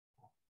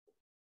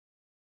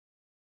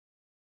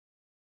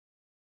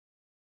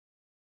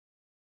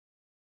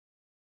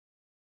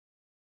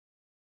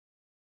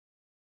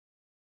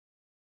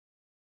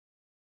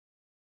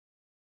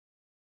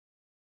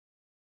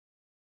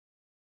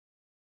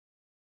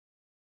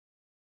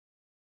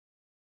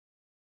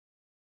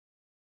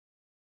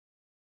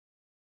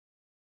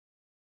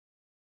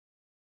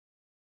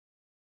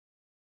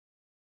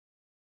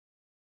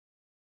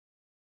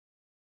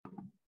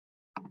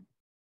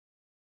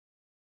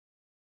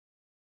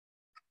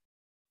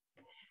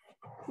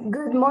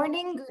Good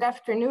morning, good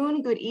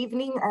afternoon, good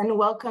evening, and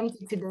welcome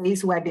to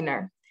today's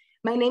webinar.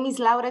 My name is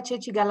Laura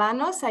Chechi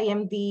Galanos. I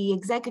am the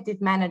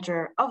Executive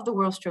Manager of the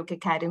World Stroke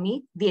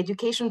Academy, the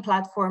education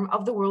platform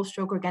of the World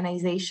Stroke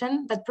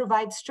Organization that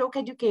provides stroke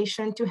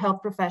education to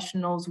health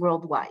professionals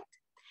worldwide.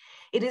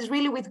 It is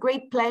really with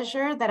great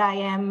pleasure that I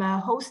am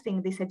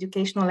hosting this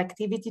educational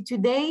activity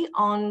today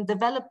on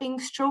developing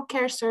stroke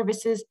care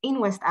services in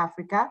West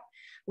Africa,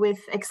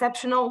 with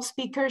exceptional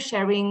speakers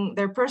sharing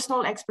their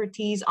personal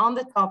expertise on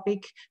the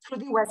topic through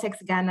the Wessex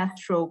Ghana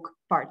Stroke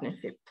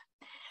Partnership.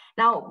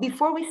 Now,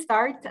 before we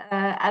start,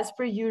 as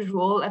per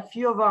usual, a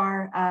few of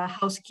our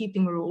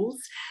housekeeping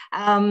rules.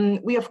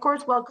 We, of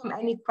course, welcome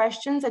any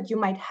questions that you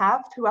might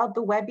have throughout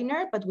the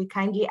webinar, but we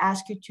kindly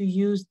ask you to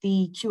use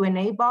the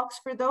Q&A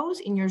box for those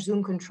in your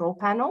Zoom control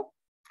panel.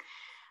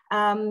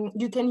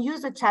 You can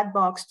use the chat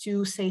box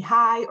to say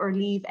hi or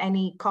leave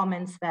any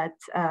comments that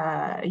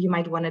you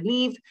might want to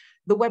leave.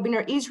 The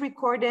webinar is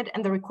recorded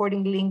and the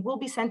recording link will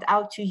be sent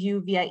out to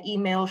you via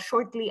email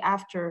shortly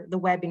after the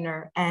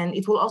webinar. And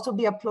it will also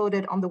be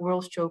uploaded on the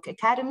World Stroke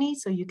Academy,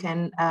 so you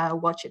can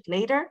watch it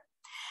later.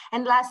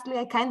 And lastly,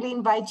 I kindly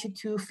invite you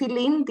to fill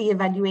in the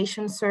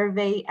evaluation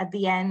survey at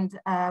the end,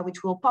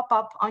 which will pop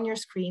up on your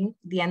screen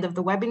at the end of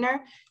the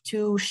webinar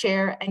to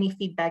share any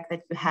feedback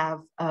that you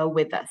have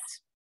with us.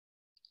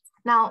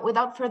 Now,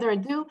 without further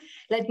ado,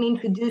 let me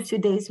introduce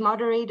today's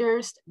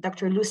moderators,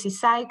 Dr. Lucy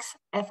Sykes,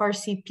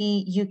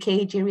 FRCP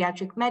UK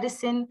Geriatric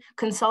Medicine,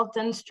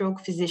 Consultant Stroke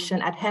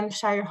Physician at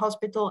Hampshire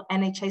Hospital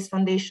NHS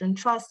Foundation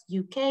Trust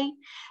UK,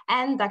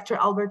 and Dr.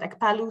 Albert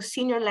Akpalu,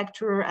 Senior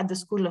Lecturer at the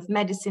School of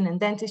Medicine and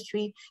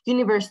Dentistry,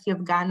 University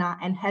of Ghana,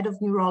 and Head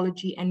of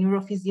Neurology and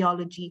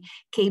Neurophysiology,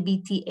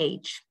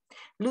 KBTH.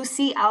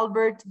 Lucy,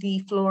 Albert, the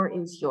floor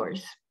is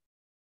yours.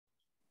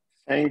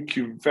 Thank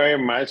you very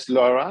much,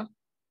 Laura.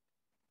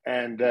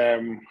 And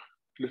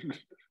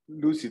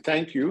Lucy,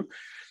 thank you.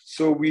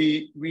 So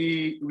we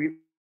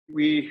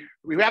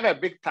have a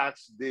big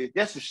task today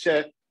just to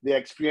share the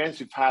experience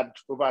we've had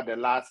over the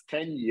last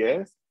 10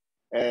 years.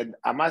 And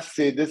I must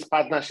say this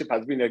partnership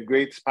has been a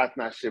great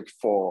partnership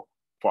for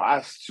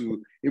us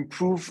to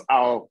improve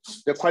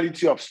the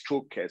quality of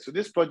stroke care. So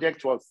this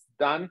project was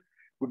done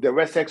with the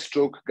Wessex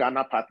Stroke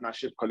Ghana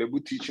Partnership, Korle Bu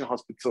Teaching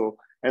Hospital,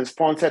 and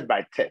sponsored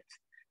by TET.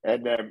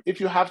 And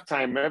if you have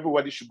time,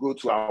 everybody should go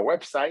to our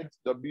website,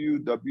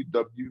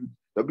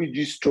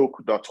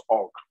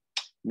 www.wgstroke.org.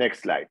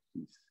 Next slide,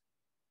 please.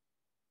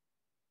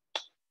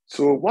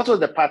 So what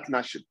was the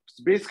partnership?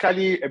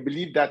 Basically, I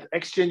believe that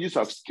exchanges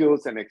of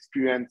skills and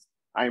experience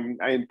are an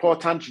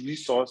important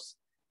resource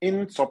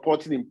in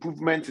supporting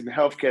improvements in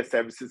healthcare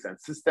services and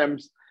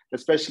systems,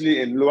 especially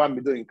in lower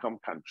middle income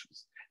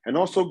countries, and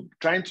also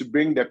trying to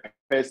bring the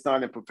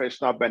personal and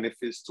professional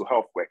benefits to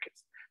health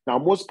workers. Now,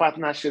 most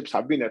partnerships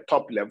have been at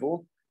top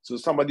level. So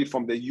somebody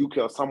from the UK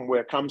or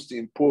somewhere comes to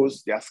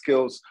impose their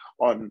skills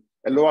on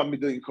a lower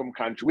middle income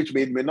country, which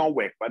may not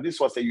work, but this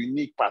was a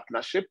unique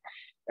partnership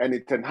and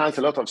it enhanced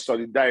a lot of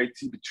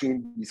solidarity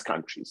between these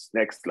countries.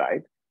 Next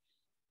slide.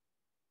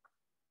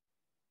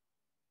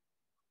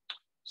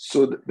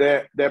 So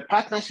the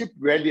partnership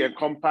really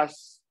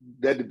encompassed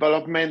the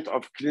development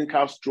of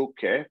clinical stroke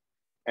care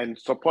and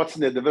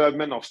supporting the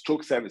development of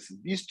stroke services.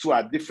 These two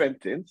are different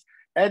things.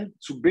 And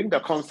to bring the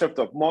concept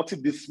of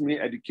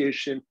multidisciplinary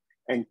education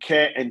and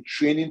care and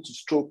training to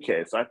stroke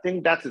care. So I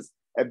think that is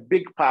a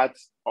big part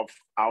of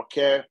our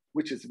care,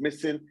 which is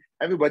missing.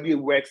 Everybody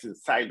works in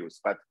silos,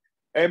 but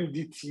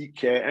MDT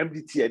care,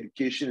 MDT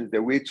education is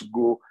the way to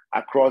go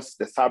across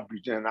the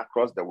sub-region and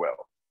across the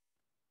world.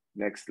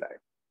 Next slide.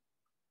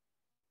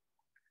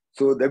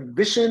 So the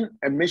vision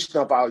and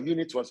mission of our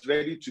unit was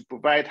really to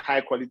provide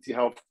high quality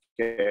health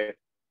care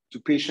to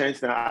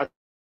patients in an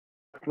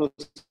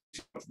atmosphere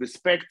of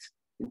respect,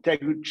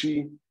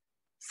 integrity,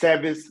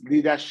 service,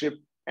 leadership,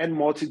 and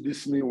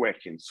multidisciplinary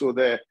working. So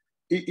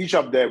each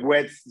of the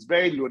words is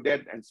very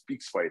loaded and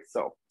speaks for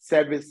itself.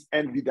 Service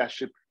and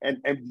leadership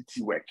and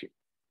MDT working.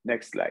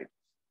 Next slide.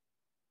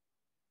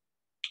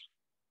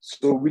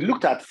 So we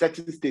looked at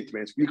certain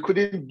statements we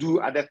couldn't do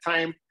at the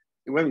time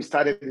when we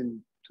started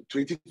in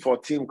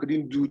 2014, we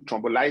couldn't do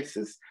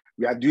thrombolysis.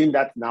 We are doing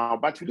that now,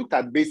 but we looked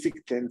at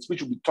basic things,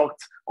 which will be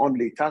talked on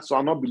later. So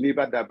I'll not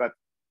belabor that, but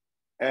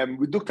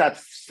we looked at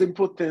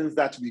simple things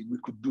that we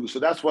could do. So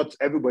that's what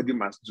everybody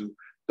must do.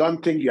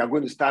 Don't think you are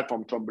going to start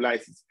from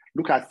thrombolysis.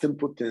 Look at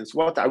simple things.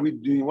 What are we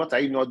doing? What are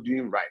you not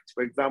doing right?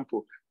 For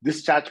example,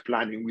 discharge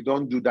planning, we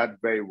don't do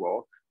that very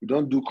well. We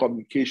don't do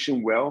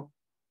communication well.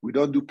 We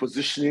don't do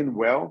positioning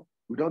well.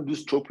 We don't do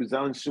stroke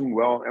prevention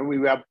well. And we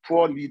were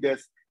poor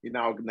leaders in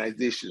our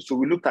organization. So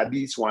we looked at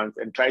these ones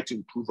and tried to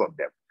improve on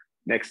them.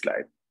 Next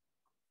slide.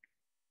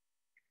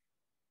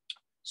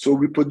 So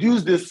we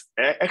produced this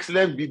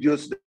excellent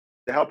videos with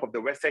the help of the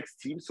Wessex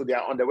team. So they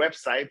are on the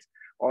website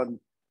on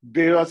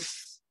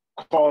various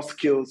core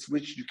skills,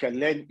 which you can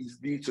learn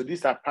easily. So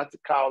these are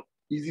practical,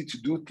 easy to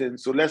do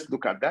things. So let's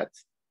look at that.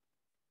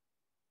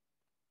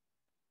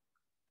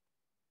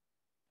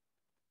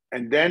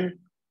 And then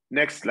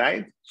next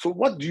slide. So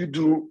what do you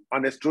do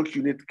on a stroke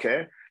unit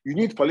care? You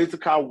need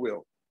political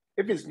will.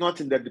 If it's not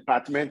in the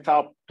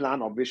departmental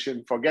plan or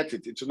vision, forget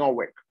it, it will not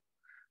work.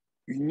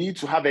 You need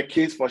to have a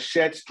case for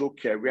shared stroke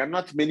care. We are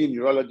not many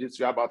neurologists.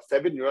 We are about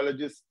 7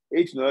 neurologists,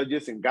 8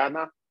 neurologists in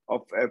Ghana,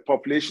 of a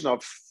population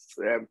of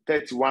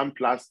 31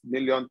 plus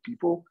million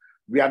people.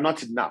 We are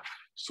not enough.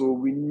 So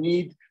we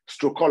need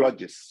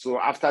strokologists. So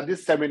after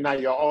this seminar,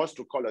 you're all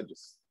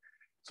strokologists.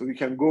 So we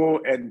can go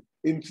and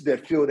into the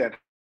field, and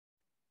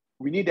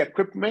we need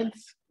equipment,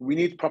 we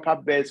need proper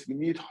beds, we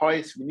need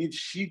hoists, we need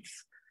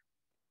sheets.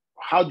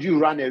 How do you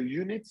run a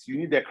unit? You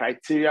need the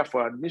criteria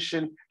for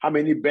admission. How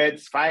many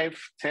beds? 5,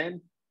 10?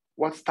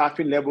 What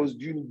staffing levels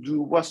do you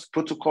do? What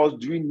protocols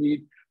do we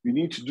need? We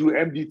need to do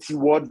MDT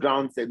ward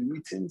rounds and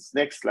meetings.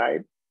 Next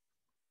slide.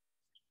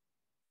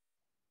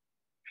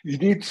 You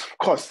need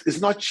cost.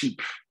 It's not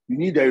cheap. You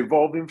need a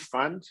revolving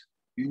fund.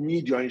 You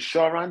need your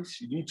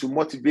insurance. You need to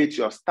motivate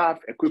your staff.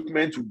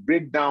 Equipment will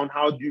break down.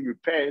 How do you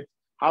repair it?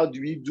 How do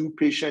we do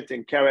patient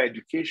and carer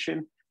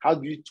education? How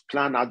do we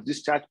plan our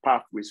discharge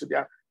pathway? So there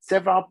are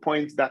several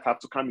points that have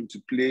to come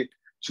into play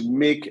to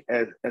make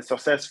a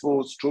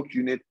successful stroke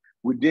unit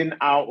within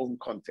our own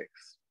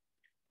context.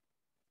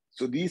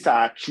 So these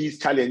are key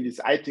challenges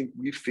I think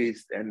we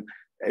faced, and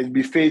it'll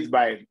be faced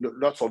by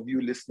lots of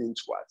you listening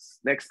to us.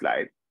 Next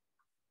slide.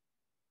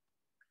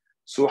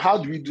 So how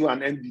do we do an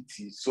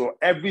MDT? So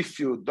every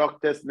field,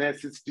 doctors,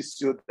 nurses,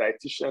 physio,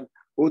 dietitian,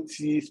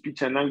 OT,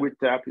 speech and language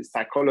therapy,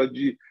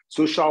 psychology,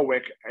 social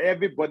work,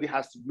 everybody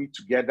has to meet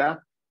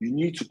together. You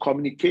need to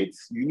communicate.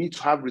 You need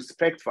to have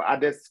respect for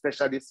other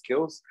specialist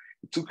skills.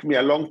 It took me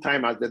a long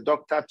time as the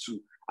doctor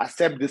to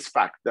accept this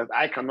fact that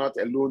I cannot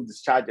alone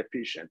discharge a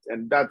patient.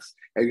 And that's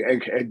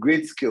a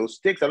great skill. It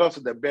takes a lot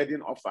of the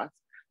burden off us.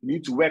 You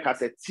need to work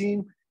as a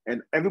team,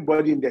 and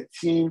everybody in the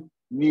team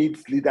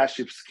needs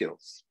leadership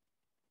skills.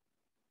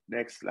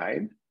 Next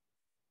slide.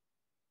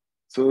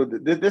 So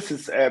this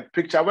is a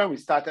picture when we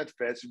started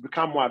first. We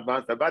become more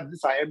advanced, but this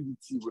is our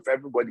MDT with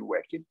everybody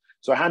working.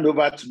 So I hand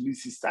over to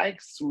Lucy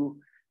Sykes, who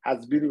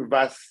has been with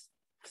us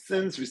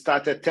since we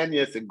started 10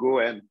 years ago,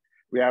 and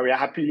we are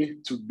happy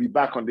to be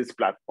back on this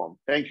platform.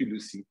 Thank you,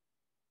 Lucy.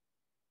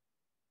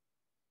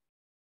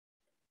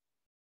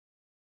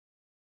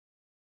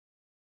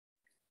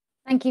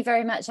 Thank you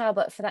very much,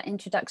 Albert, for that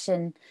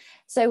introduction.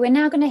 So we're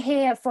now going to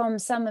hear from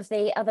some of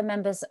the other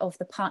members of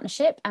the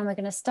partnership, and we're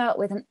going to start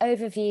with an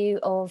overview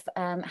of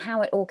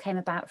how it all came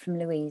about from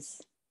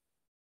Louise.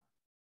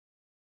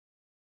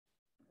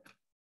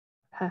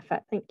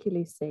 Perfect, thank you,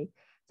 Lucy.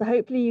 So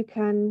hopefully you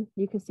can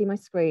see my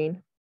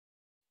screen.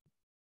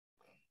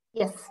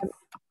 Yes.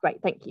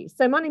 Great, thank you.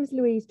 So my name is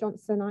Louise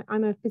Johnson.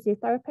 I'm a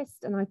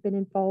physiotherapist, and I've been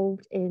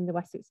involved in the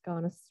Wessex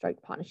Ghana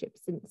Stroke Partnership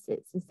since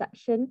its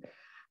inception.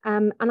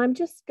 And I'm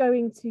just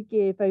going to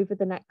give, over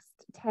the next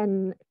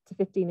 10 to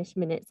 15-ish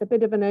minutes, a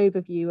bit of an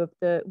overview of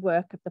the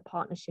work of the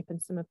partnership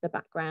and some of the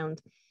background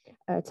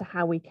to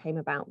how we came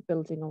about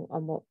building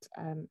on what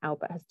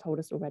Albert has told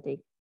us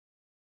already.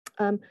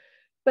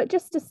 But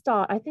just to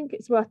start, I think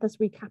it's worth us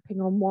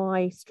recapping on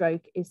why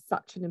stroke is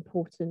such an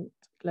important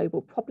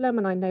global problem.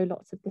 And I know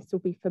lots of this will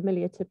be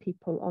familiar to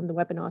people on the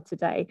webinar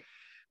today.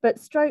 But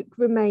stroke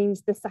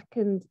remains the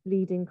second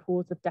leading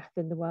cause of death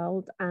in the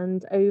world,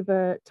 and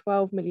over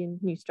 12 million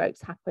new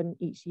strokes happen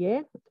each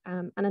year,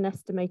 and an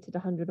estimated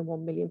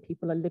 101 million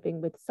people are living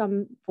with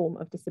some form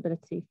of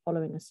disability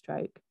following a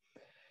stroke.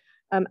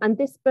 And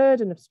this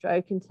burden of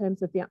stroke, in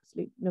terms of the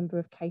absolute number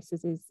of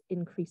cases, is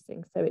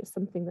increasing, so it's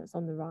something that's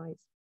on the rise.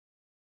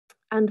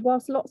 And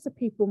whilst lots of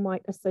people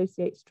might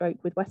associate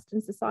stroke with Western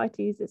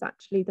societies, it's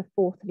actually the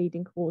 4th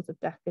leading cause of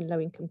death in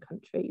low-income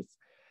countries.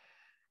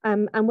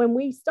 And when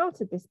we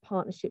started this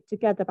partnership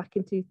together back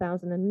in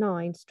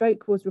 2009,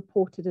 stroke was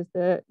reported as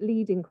the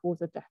leading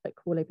cause of death at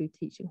Korle Bu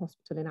Teaching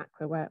Hospital in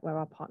Accra, where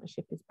our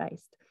partnership is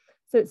based.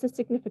 So it's a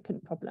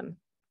significant problem.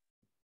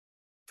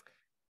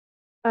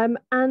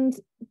 And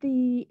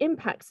the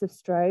impacts of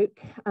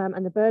stroke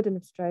and the burden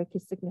of stroke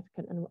is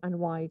significant and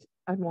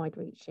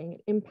wide-reaching.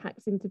 It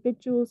impacts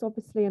individuals,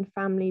 obviously, and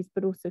families,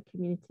 but also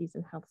communities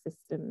and health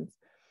systems.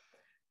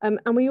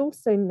 And we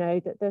also know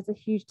that there's a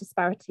huge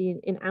disparity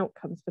in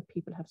outcomes for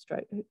people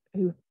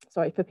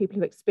for people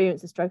who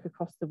experience a stroke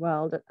across the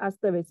world, as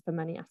there is for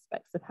many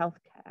aspects of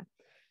healthcare.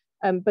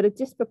 But a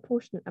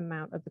disproportionate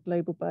amount of the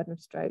global burden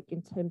of stroke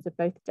in terms of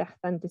both death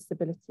and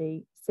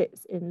disability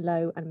sits in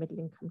low and middle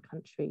income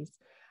countries.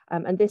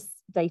 And this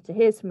data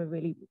here is from a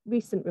really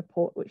recent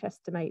report which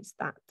estimates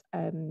that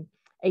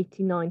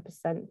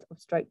 89% of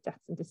stroke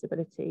deaths and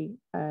disability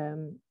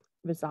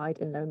reside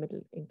in low and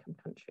middle income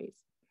countries.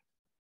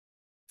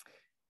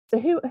 So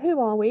who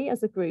are we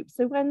as a group?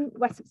 So when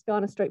Wessex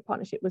Ghana Stroke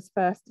Partnership was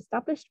first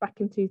established back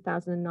in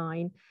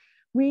 2009,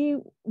 we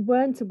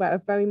weren't aware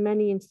of very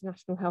many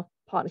international health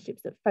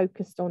partnerships that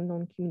focused on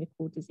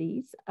non-communicable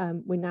disease.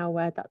 We're now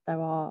aware that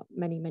there are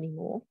many, many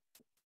more.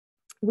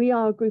 We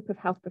are a group of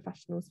health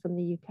professionals from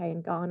the UK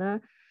and Ghana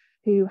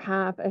who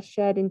have a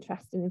shared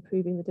interest in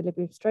improving the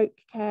delivery of stroke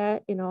care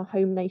in our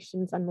home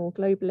nations and more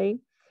globally.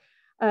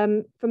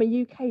 From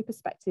a UK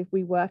perspective,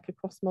 we work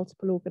across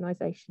multiple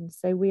organisations,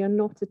 so we are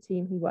not a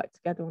team who work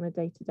together on a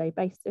day-to-day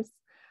basis.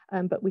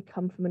 but we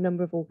come from a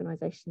number of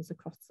organisations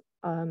across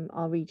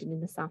our region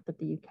in the south of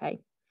the UK.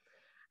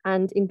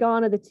 And in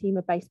Ghana, the team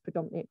are based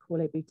predominantly at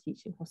Korle Bu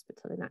Teaching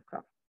Hospital in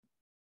Accra.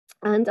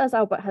 And as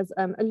Albert has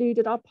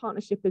alluded, our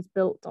partnership is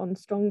built on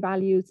strong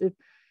values of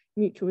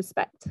mutual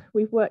respect.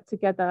 We've worked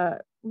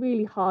together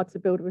really hard to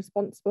build a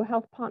responsible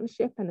health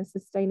partnership and a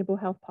sustainable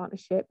health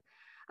partnership.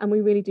 And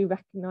we really do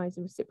recognise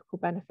the reciprocal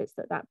benefits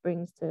that that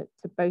brings to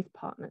both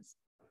partners.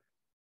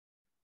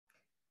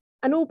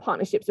 And all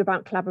partnerships are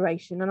about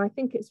collaboration. And I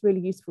think it's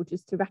really useful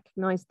just to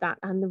recognise that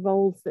and the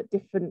roles that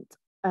different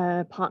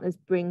partners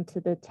bring to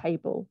the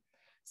table.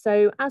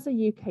 So as a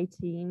UK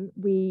team,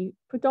 we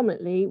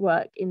predominantly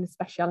work in the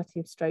speciality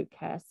of stroke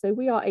care. So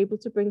we are able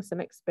to bring some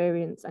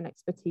experience and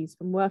expertise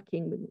from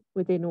working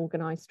within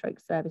organised stroke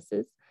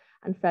services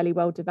and fairly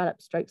well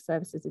developed stroke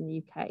services in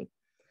the UK.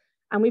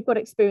 And we've got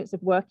experience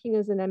of working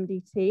as an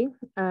MDT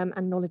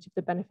and knowledge of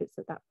the benefits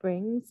that that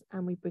brings.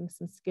 And we bring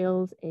some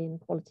skills in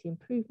quality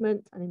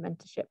improvement and in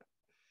mentorship.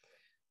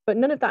 But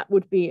none of that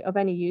would be of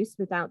any use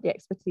without the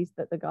expertise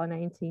that the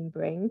Ghanaian team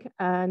bring.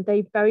 And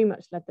they very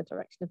much led the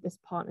direction of this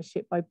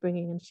partnership by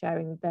bringing and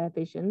sharing their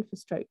vision for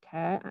stroke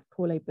care at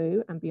Korle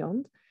Bu and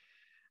beyond.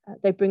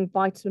 They bring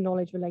vital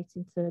knowledge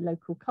relating to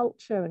local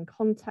culture and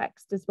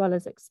context, as well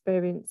as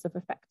experience of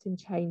affecting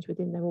change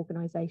within their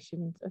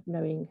organisations, of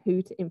knowing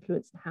who to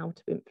influence and how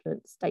to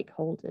influence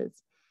stakeholders.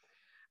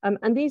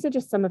 And these are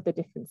just some of the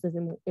differences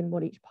in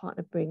what each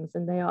partner brings,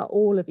 and they are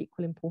all of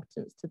equal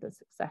importance to the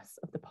success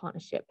of the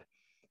partnership.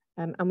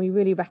 And we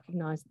really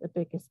recognise that the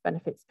biggest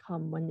benefits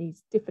come when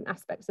these different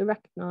aspects are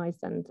recognised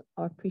and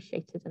are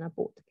appreciated and are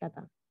brought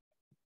together.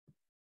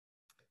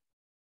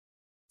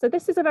 So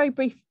this is a very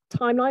brief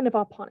timeline of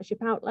our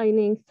partnership,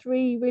 outlining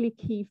 3 really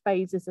key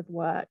phases of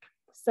work.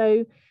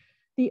 So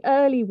the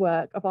early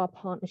work of our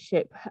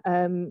partnership,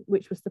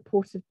 which was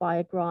supported by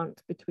a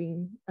grant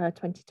between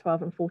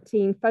 2012 and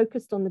 14,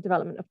 focused on the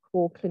development of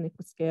core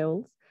clinical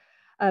skills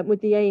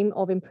with the aim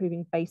of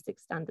improving basic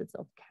standards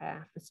of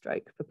care for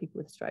stroke, for people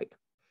with stroke.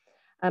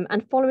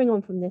 And following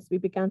on from this, we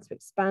began to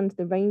expand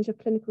the range of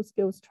clinical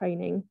skills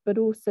training, but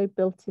also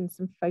built in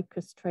some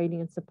focused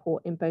training and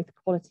support in both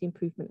quality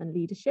improvement and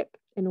leadership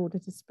in order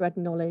to spread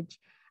knowledge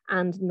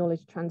and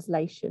knowledge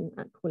translation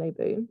at Korle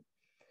Bu.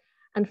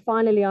 And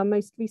finally, our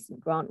most recent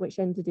grant, which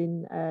ended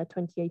in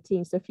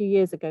 2018, so a few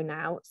years ago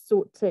now,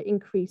 sought to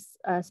increase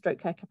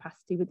stroke care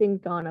capacity within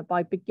Ghana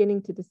by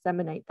beginning to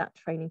disseminate that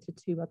training to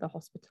 2 other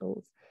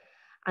hospitals.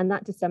 And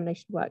that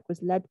dissemination work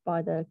was led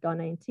by the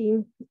Ghanaian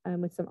team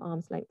with some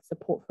arm's length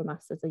support from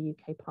us as a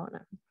UK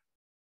partner.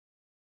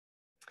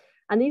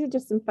 And these are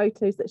just some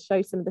photos that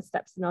show some of the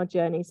steps in our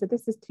journey. So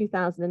this is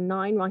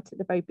 2009, right at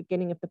the very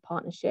beginning of the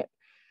partnership.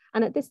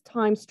 And at this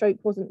time, stroke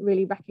wasn't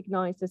really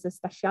recognised as a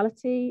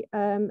speciality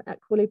at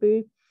Korle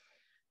Bu.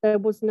 There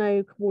was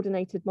no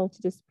coordinated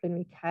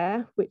multidisciplinary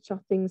care, which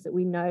are things that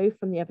we know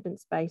from the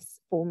evidence base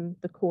form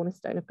the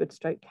cornerstone of good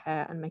stroke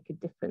care and make a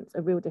difference,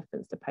 a real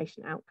difference to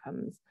patient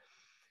outcomes.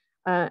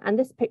 And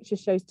this picture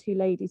shows 2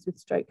 ladies with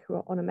stroke who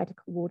were on a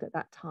medical ward at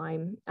that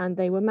time, and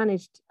they were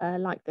managed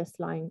like this,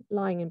 lying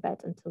in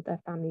bed until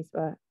their families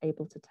were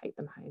able to take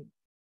them home.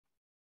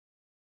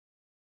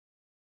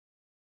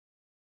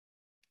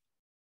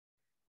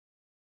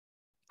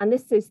 And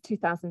this is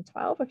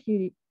 2012, a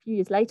few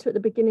years later, at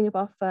the beginning of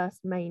our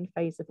first main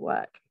phase of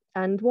work.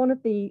 And one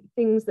of the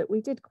things that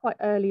we did quite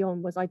early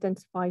on was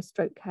identify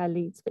stroke care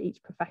leads for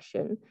each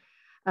profession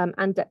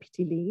and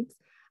deputy leads,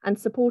 and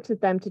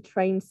supported them to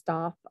train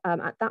staff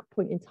at that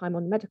point in time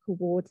on medical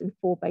wards in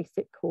 4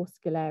 basic core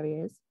skill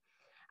areas.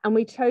 And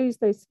we chose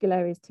those skill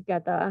areas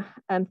together,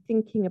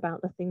 thinking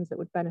about the things that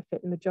would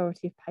benefit the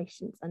majority of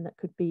patients and that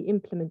could be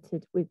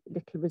implemented with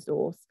little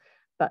resource,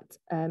 but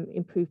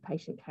improve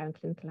patient care and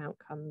clinical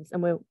outcomes.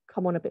 And we'll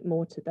come on a bit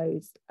more to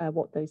those,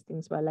 what those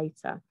things were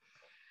later.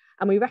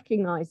 And we're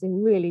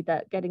recognising really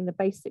that getting the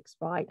basics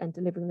right and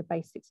delivering the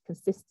basics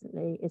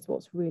consistently is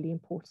what's really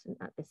important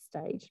at this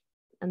stage.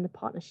 And the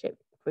partnership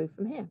grew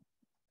from here.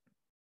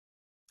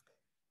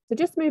 So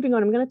just moving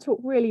on, I'm going to talk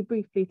really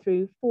briefly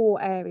through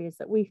 4 areas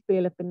that we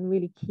feel have been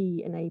really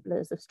key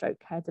enablers of stroke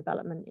care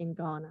development in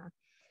Ghana.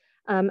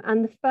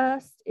 And the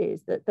first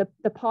is that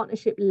the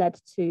partnership led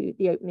to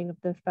the opening of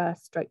the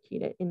first stroke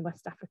unit in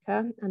West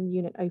Africa, and the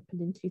unit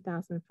opened in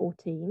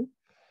 2014.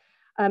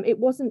 It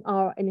wasn't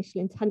our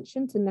initial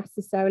intention to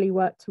necessarily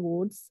work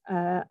towards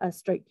a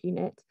stroke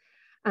unit,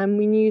 and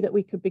we knew that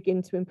we could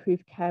begin to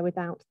improve care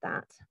without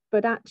that.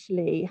 But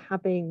actually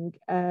having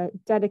a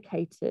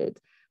dedicated,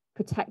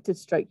 protected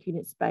stroke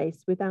unit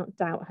space without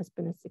doubt has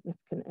been a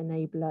significant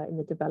enabler in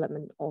the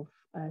development of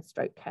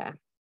stroke care.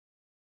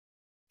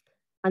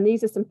 And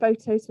these are some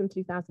photos from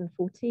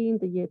 2014,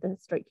 the year the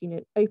stroke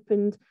unit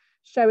opened,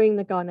 showing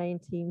the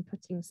Ghanaian team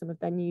putting some of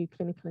their new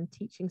clinical and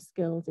teaching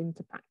skills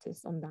into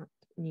practice on that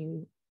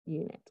new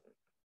unit.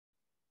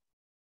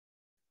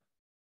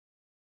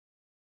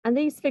 And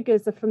these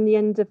figures are from the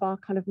end of our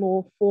kind of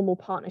more formal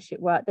partnership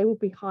work. They will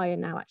be higher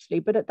now actually,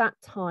 but at that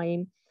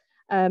time,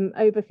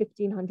 over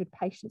 1,500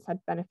 patients had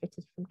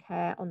benefited from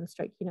care on the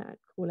stroke unit at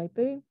Korle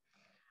Bu.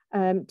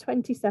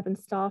 27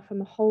 staff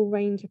from a whole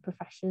range of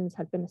professions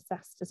had been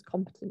assessed as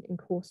competent in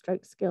core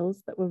stroke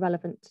skills that were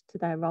relevant to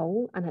their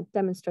role and had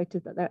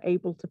demonstrated that they're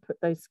able to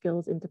put those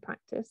skills into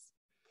practice.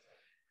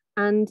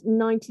 And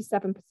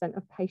 97%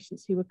 of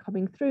patients who were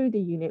coming through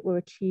the unit were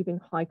achieving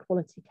high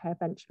quality care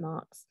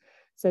benchmarks.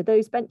 So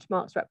those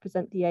benchmarks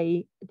represent the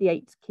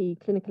 8 key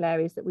clinical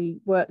areas that we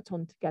worked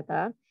on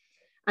together.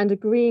 And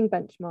agreeing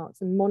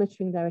benchmarks and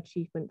monitoring their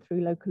achievement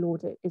through local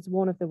audit is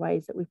one of the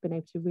ways that we've been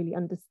able to really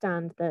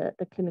understand the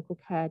clinical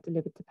care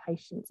delivered to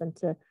patients and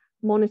to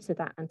monitor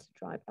that and to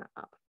drive that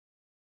up.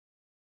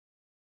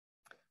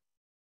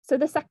 So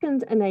the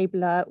second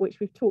enabler, which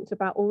we've talked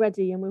about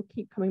already and we'll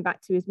keep coming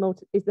back to, is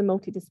the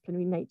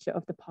multidisciplinary nature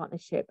of the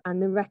partnership and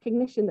the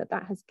recognition that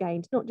that has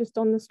gained, not just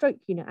on the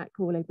stroke unit at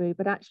Korle Bu,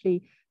 but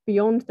actually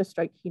beyond the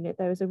stroke unit.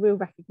 There is a real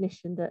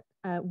recognition that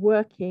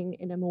working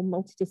in a more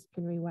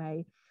multidisciplinary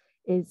way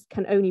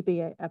can only be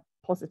a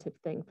positive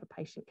thing for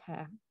patient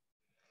care.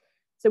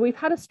 So we've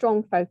had a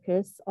strong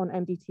focus on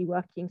MDT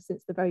working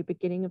since the very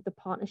beginning of the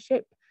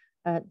partnership.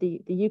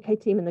 The UK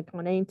team and the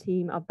Ghanaian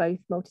team are both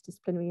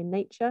multidisciplinary in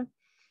nature.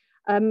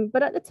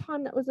 But at the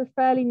time, that was a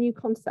fairly new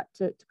concept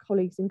to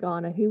colleagues in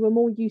Ghana who were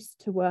more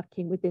used to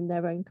working within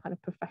their own kind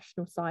of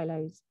professional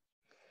silos.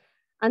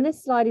 And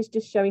this slide is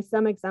just showing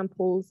some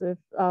examples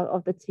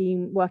of the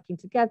team working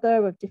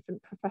together, of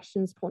different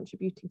professions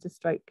contributing to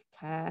stroke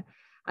care.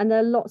 And there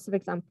are lots of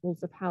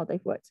examples of how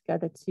they've worked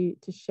together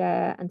to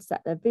share and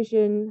set their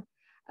vision,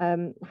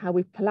 how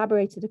we've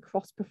collaborated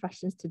across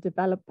professions to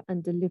develop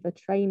and deliver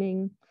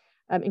training,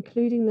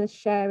 including the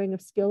sharing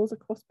of skills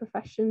across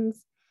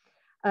professions,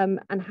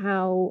 and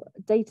how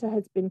data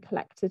has been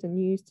collected and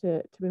used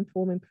to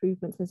inform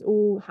improvements has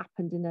all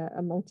happened in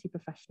a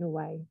multi-professional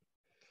way.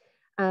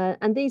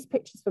 And these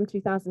pictures from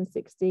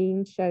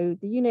 2016 show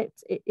the unit.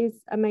 It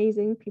is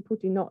amazing. People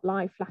do not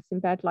lie flat in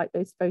bed like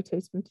those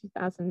photos from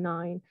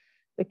 2009.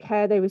 The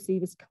care they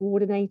receive is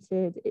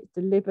coordinated. It's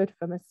delivered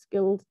from a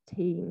skilled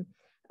team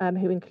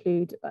who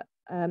include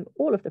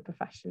all of the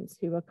professions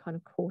who are kind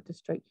of core to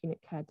stroke unit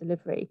care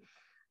delivery.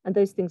 And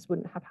those things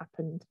wouldn't have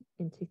happened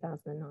in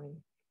 2009.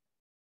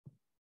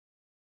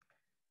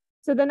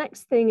 So the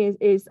next thing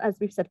is, as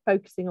we've said,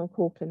 focusing on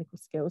core clinical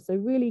skills. So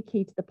really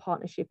key to the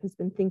partnership has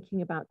been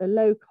thinking about the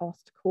low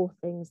cost core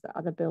things that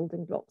are the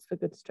building blocks for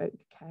good stroke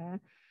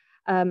care.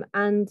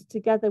 And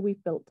together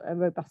we've built a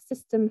robust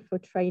system for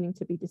training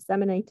to be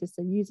disseminated.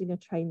 So using a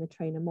train the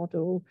trainer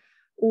model,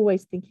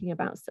 always thinking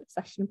about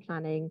succession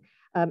planning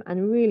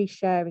and really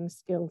sharing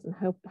skills and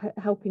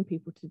helping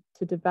people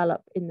to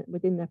develop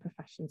within their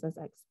professions as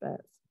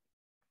experts.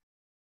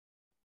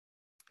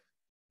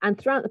 And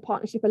throughout the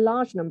partnership, a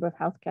large number of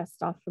healthcare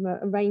staff from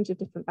a range of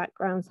different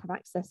backgrounds have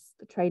access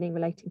to training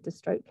relating to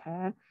stroke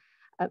care.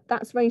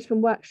 That's ranged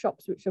from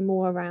workshops, which are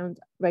more around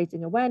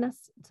raising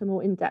awareness, to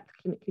more in-depth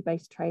clinically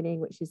based training,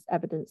 which is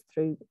evidenced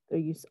through the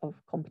use of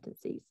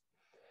competencies.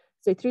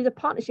 So through the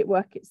partnership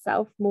work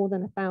itself, more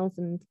than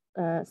 1,000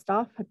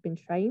 staff had been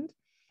trained.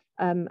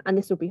 And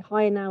this will be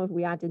higher now if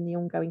we add in the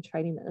ongoing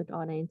training that the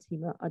Ghanaian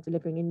team are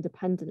delivering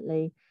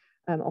independently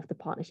of the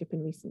partnership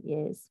in recent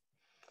years.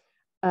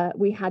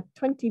 We had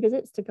 20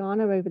 visits to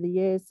Ghana over the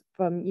years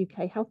from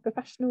UK health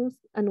professionals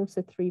and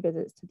also 3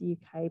 visits to the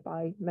UK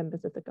by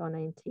members of the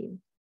Ghanaian team.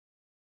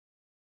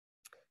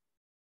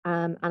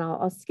 And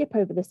I'll skip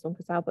over this one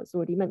because Albert's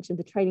already mentioned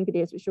the training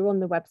videos, which are on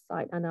the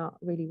website and are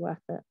really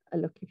worth a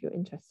look if you're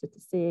interested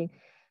to seeing.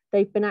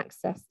 They've been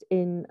accessed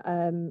in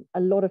a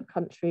lot of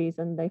countries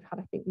and they've had,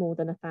 I think, more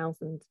than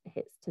 1,000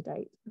 hits to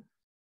date.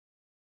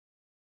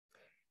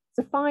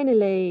 So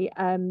finally,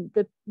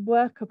 the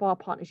work of our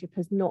partnership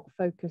has not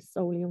focused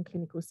solely on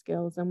clinical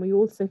skills, and we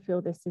also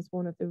feel this is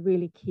one of the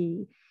really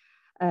key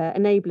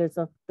enablers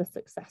of the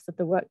success of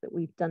the work that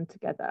we've done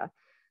together.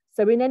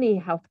 So in any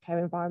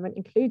healthcare environment,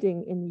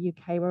 including in the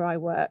UK where I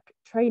work,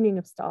 training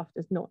of staff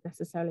does not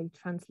necessarily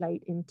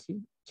translate into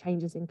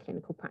changes in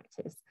clinical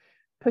practice.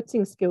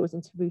 Putting skills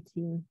into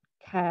routine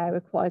care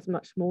requires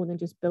much more than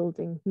just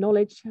building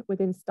knowledge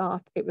within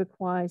staff. It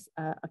requires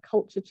a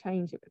culture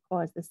change. It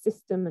requires the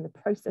system and the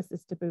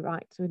processes to be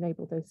right to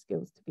enable those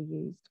skills to be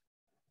used.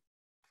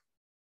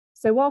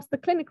 So whilst the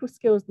clinical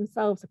skills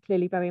themselves are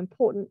clearly very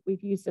important,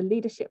 we've used a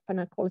leadership and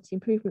a quality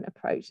improvement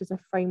approach as a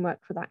framework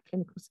for that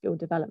clinical skill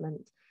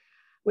development,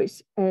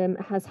 which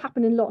has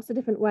happened in lots of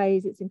different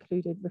ways. It's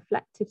included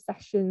reflective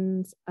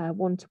sessions,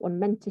 one-to-one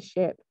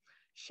mentorship,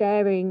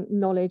 sharing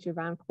knowledge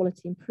around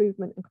quality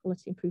improvement and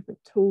quality improvement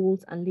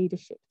tools and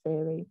leadership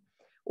theory,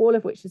 all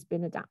of which has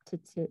been adapted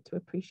to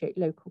appreciate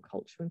local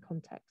culture and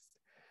context.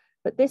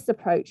 But this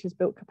approach has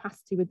built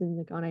capacity within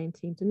the Ghanaian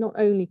team to not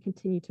only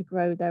continue to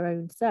grow their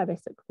own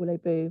service at Korle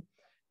Bu,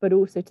 but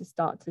also to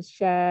start to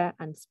share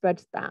and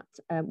spread that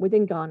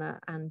within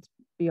Ghana and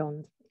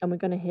beyond. And we're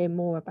going to hear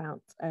more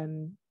about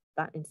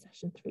that in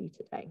session 3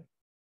 today.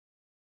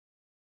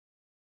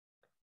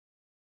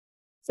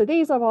 So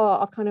these are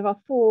our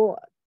 4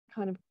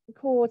 kind of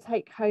core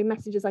take-home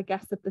messages, I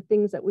guess, of the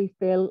things that we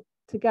feel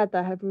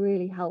together have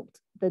really helped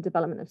the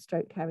development of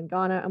stroke care in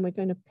Ghana, and we're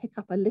going to pick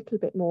up a little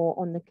bit more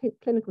on the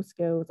clinical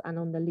skills and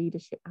on the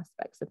leadership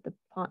aspects of the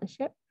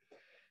partnership.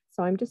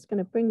 So I'm just going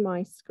to bring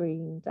my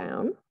screen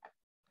down,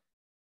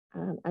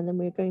 and then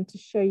we're going to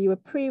show you a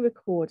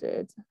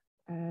pre-recorded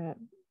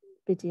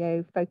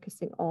video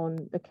focusing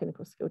on the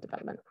clinical skill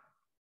development.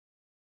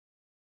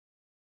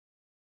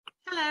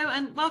 Hello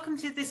and welcome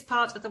to this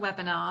part of the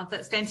webinar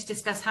that's going to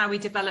discuss how we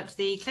developed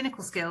the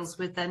clinical skills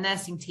with the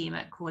nursing team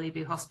at Korle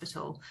Bu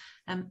Hospital.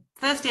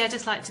 Firstly, I'd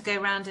just like to go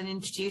around and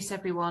introduce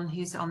everyone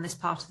who's on this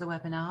part of the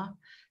webinar.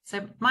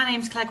 So my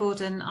name's Claire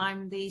Gordon.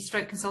 I'm the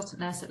stroke consultant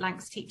nurse at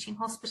WSA Teaching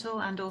Hospital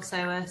and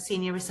also a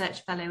senior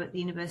research fellow at the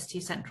University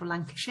of Central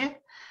Lancashire.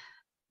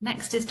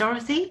 Next is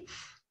Dorothy.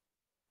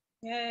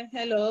 Yeah,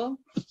 hello.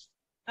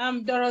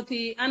 I'm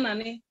Dorothy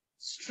Anani,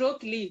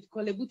 stroke lead,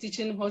 Korle Bu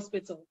Teaching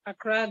Hospital,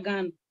 Accra,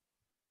 Ghana.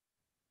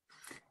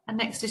 And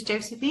next is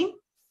Josephine.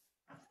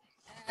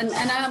 And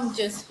I'm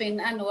Josephine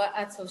Anua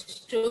Ato,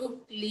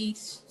 stroke lead,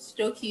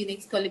 stroke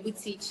unit, Korle Bu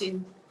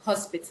Teaching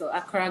Hospital,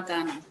 Accra,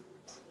 Ghana.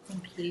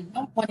 Thank you.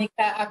 I'm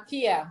Monica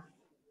Apia,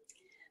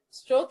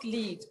 stroke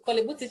lead,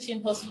 Korle Bu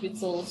Teaching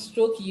Hospital,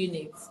 stroke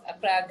unit,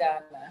 Accra,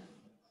 Ghana.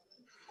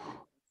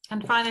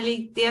 And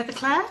finally, the other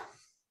Claire.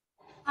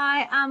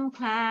 Hi, I'm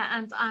Claire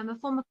and I'm a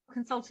former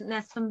consultant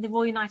nurse from the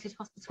Royal United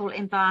Hospital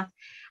in Bath,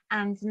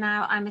 and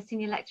now I'm a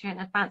senior lecturer in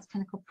advanced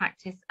clinical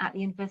practice at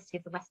the University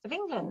of the West of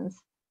England.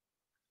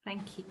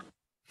 Thank you.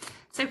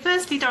 So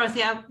firstly,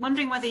 Dorothy, I'm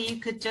wondering whether you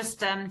could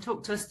just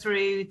talk to us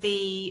through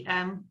the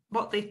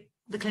what the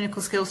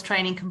clinical skills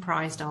training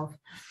comprised of.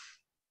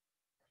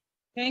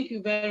 Thank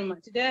you very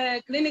much.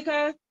 The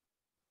clinical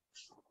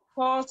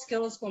core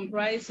skills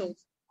comprise of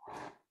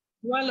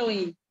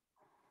swallowing,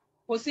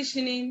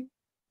 positioning,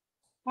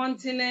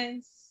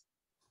 continence,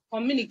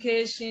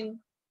 communication,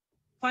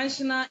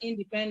 functional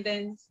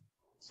independence,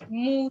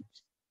 mood,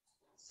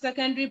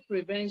 secondary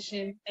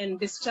prevention, and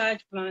discharge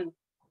planning.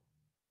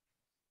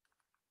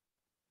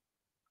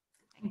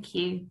 Thank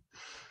you.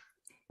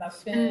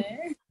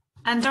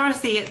 And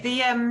Dorothy,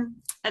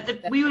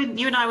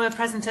 you and I were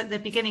present at the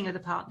beginning of the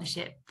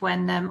partnership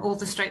when all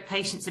the stroke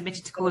patients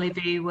admitted to Korle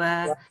Bu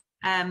were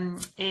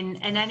in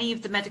any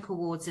of the medical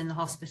wards in the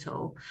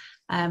hospital.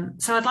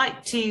 So I'd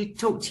like to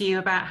talk to you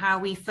about how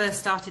we first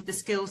started the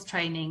skills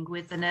training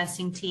with the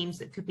nursing teams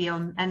that could be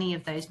on any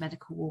of those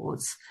medical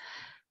wards.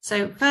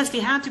 So firstly,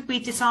 how did we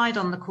decide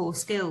on the core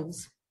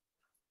skills?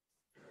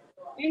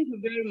 Thank you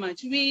very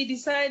much. We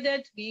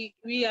decided,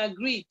 we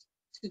agreed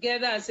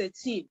together as a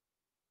team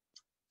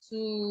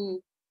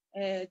to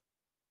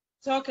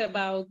talk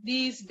about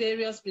these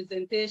various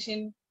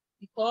presentations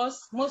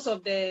because most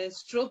of the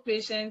stroke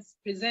patients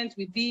present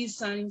with these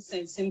signs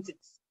and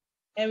symptoms.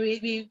 And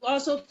we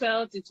also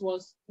felt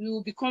we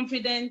will be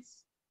confident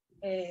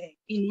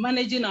in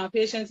managing our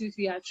patients if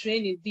we are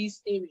trained in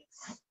these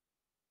areas.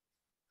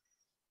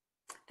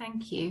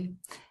 Thank you.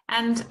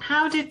 And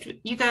how did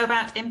you go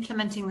about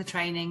implementing the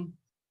training?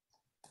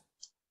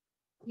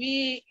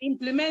 We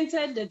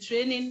implemented the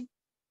training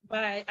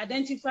by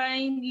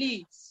identifying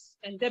leads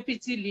and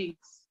deputy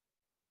leads,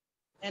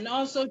 and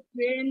also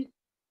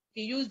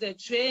we use the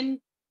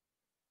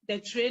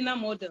trainer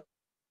model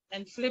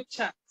and flip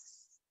charts.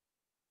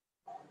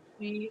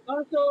 We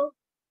also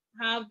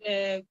have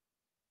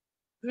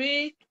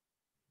great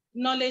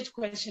knowledge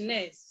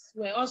questionnaires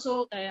were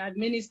also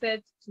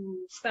administered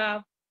to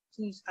staff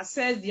to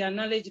assess their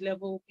knowledge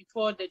level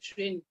before the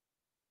training.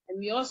 And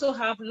we also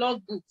have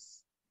logbooks,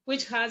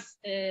 which has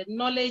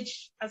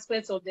knowledge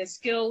aspects of the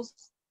skills,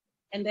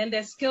 and then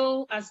the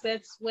skill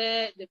aspects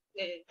where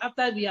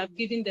after we have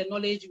given the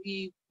knowledge,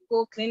 we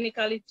go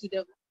clinically to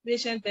the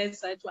patient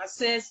bedside to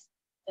assess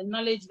the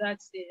knowledge that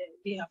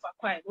they have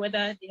acquired,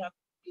 whether they have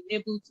been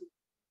able to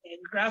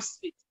grasp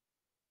it.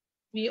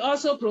 We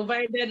also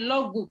provided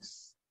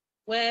logbooks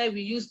where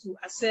we used to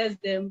assess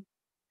them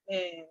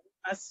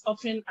as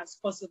often as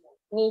possible,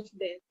 both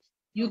the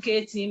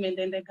UK team and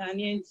then the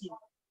Ghanaian team.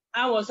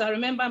 I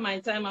remember my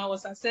time, I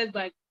was assessed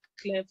by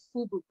Claire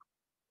Fulbrook,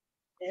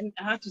 and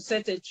I had to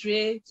set a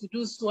tray to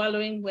do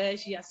swallowing where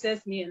she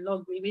assessed me and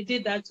logged me. We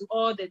did that to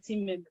all the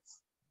team members.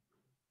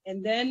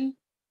 And then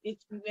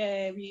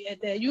we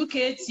at the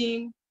UK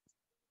team,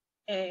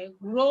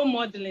 role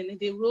modeling,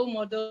 they role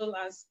model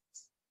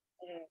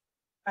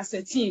as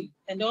a team.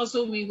 And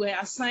also we were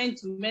assigned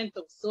to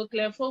mentors. So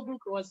Claire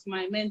Fulbrook was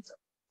my mentor,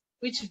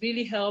 which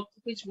really helped,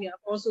 which we have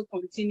also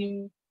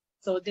continued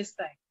so this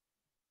time.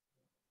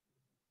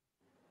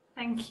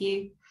 Thank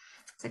you.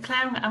 So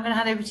Claire, I'm going to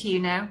hand over to you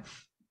now.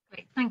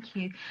 Great, thank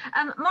you.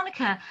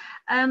 Monica,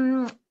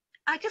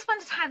 I just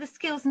wondered how the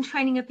skills and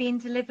training are being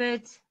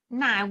delivered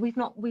now. We've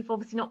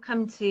obviously not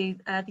come to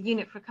the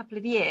unit for a couple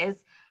of years.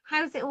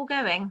 How's it all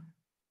going?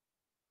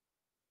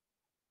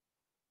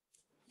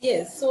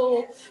 Yes,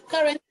 so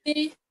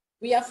currently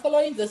we are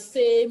following the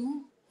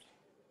same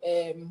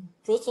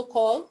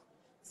protocol.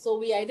 So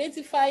we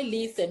identify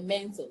leads and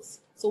mentors.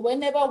 So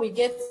whenever we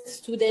get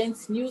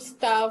students, new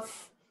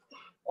staff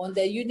on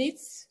the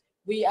units,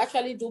 we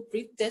actually do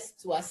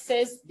pre-tests to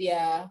assess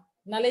their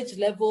knowledge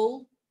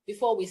level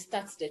before we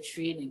start the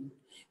training.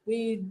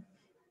 We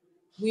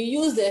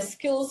use the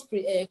skills,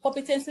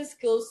 competency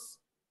skills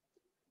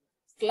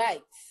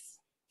slides.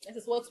 That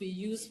is what we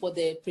use for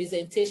the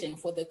presentation,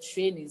 for the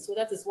training. So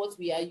that is what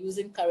we are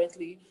using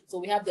currently. So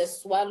we have the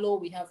swallow,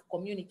 we have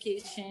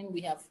communication,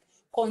 we have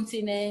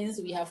continence,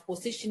 we have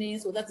positioning.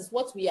 So that is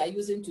what we are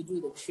using to do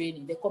the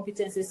training, the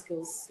competency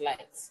skills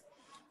slides.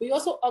 We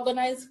also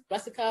organize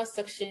practical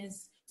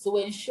sections so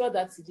we ensure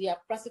that they are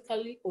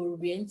practically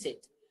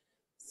oriented.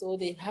 So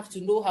they have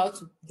to know how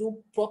to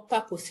do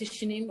proper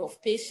positioning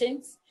of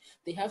patients.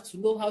 They have to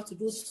know how to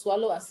do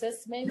swallow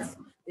assessments.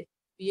 They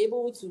be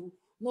able to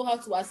know how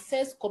to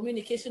assess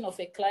communication of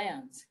a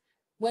client,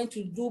 when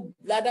to do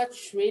bladder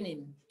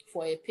training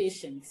for a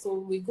patient. So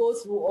we go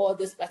through all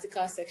these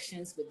practical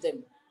sections with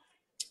them.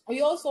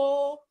 We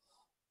also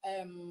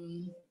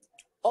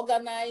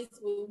organize,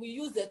 we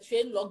use the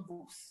train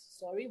logbooks.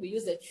 We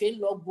use the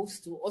train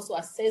logbooks to also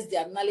assess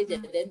their knowledge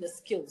and then the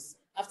skills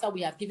after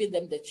we have given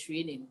them the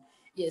training.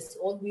 Yes,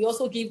 we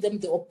also give them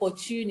the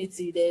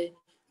opportunity, the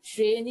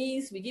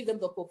trainees, we give them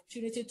the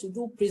opportunity to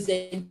do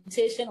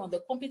presentation on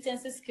the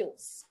competency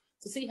skills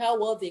to see how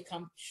well they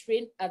can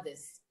train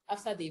others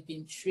after they've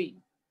been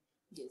trained.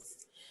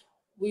 Yes.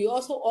 We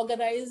also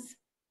organize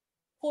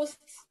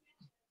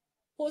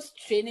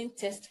post-training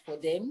tests for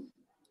them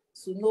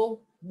to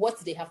know what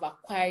they have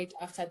acquired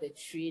after the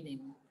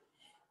training.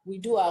 We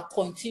do our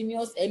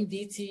continuous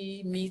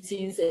MDT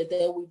meetings, and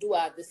then we do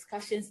our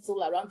discussions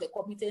still around the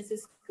competency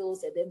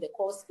skills and then the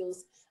core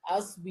skills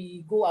as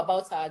we go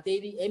about our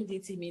daily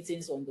MDT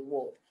meetings on the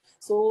ward.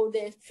 So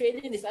the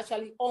training is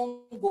actually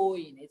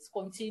ongoing, it's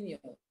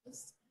continuous,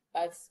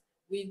 but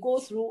we go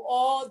through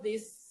all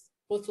these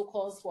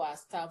protocols for our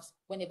staffs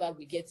whenever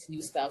we get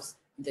new staffs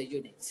in the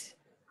unit.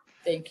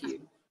 Thank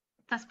you.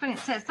 That's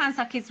brilliant. So it sounds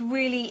like it's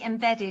really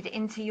embedded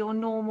into your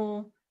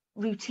normal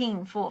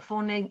routine for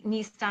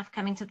new staff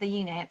coming to the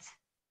unit.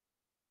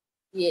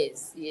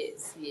 Yes.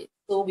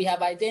 So we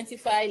have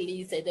identified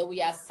leads and then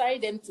we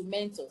assign them to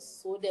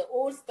mentors. So the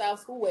old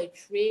staff who were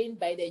trained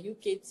by the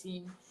UK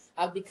team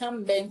have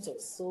become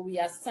mentors. So we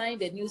assign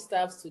the new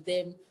staffs to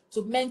them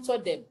to mentor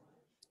them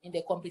in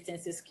the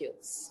competency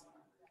skills.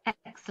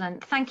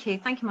 Excellent. Thank you,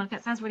 Monica.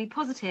 It sounds really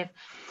positive.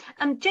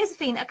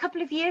 Josephine, a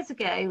couple of years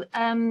ago,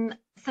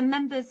 some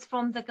members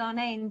from the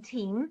Ghanaian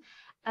team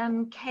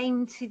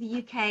came to the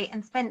UK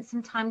and spent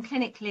some time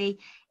clinically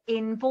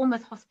in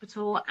Bournemouth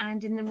Hospital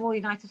and in the Royal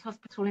United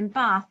Hospital in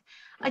Bath.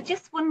 I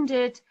just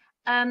wondered,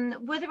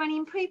 were there any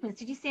improvements?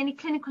 Did you see any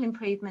clinical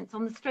improvements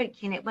on the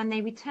stroke unit when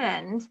they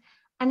returned?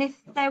 And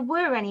if there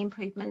were any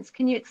improvements,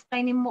 can you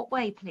explain in what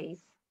way, please?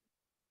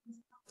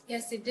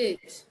 Yes, it did.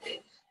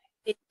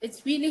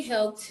 It's really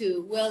helped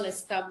to well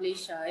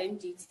establish our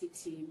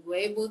MDT team.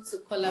 We're able to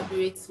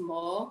collaborate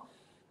more,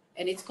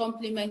 and it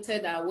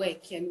complemented our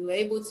work, and we were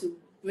able to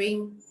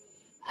bring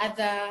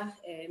other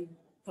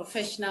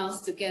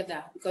professionals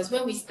together. Because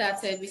when we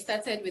started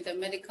with the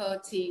medical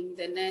team,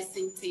 the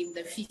nursing team,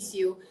 the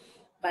physio,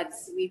 but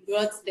we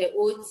brought the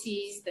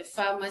OTs, the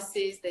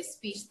pharmacists, the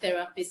speech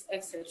therapists,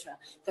 etc.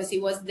 Because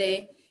it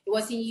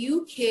was in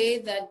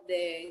UK that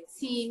the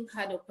team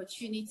had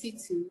opportunity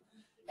to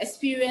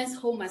experience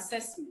home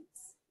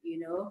assessments, you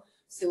know.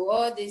 So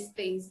all these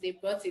things, they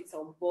brought it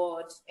on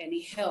board, and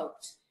it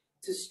helped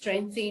to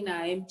strengthen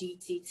our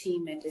MDT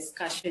team and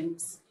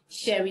discussions,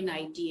 sharing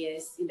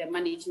ideas in the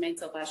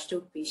management of our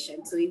stroke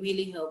patients. So it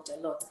really helped a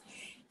lot.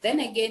 Then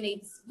again,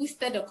 it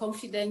boosted the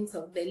confidence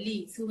of the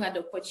leads who had the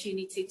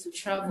opportunity to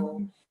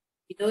travel.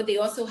 You know, they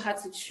also had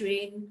to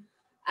train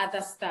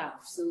other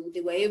staff. So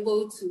they were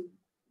able to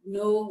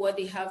know what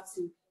they have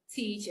to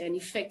teach and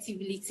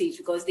effectively teach,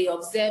 because they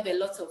observe a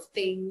lot of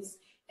things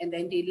and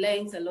then they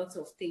learned a lot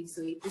of things.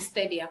 So it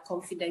boosted their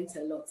confidence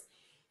a lot.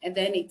 And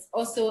then it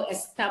also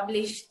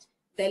established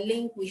the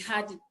link we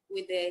had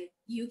with the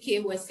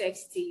UK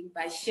Wessex team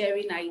by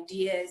sharing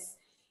ideas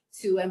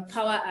to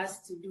empower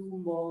us to do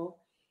more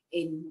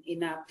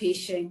in our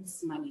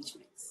patients'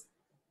 management.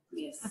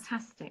 Yes.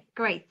 Fantastic.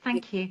 Great.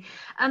 Thank you.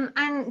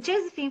 And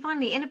Josephine,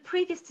 finally, in a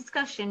previous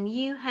discussion,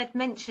 you had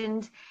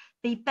mentioned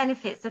the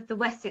benefits of the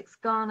Wessex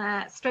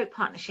Ghana Stroke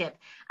Partnership,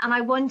 and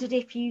I wondered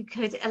if you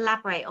could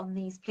elaborate on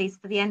these, please,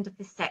 for the end of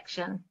this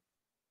section.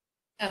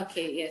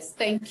 Okay, yes,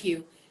 thank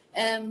you.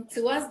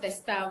 To us, the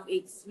staff,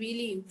 it's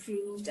really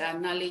improved our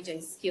knowledge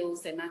and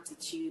skills and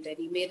attitude, and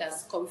it made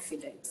us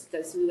confident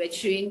because we were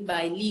trained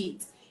by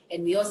leads,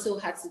 and we also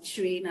had to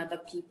train other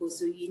people.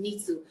 So you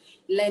need to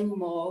learn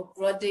more,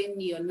 broaden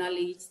your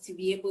knowledge to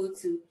be able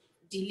to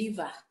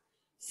deliver.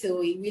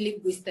 So it really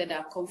boosted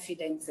our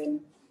confidence, and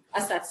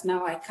as at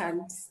now, I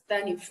can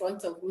stand in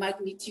front of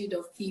magnitude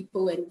of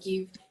people and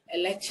give a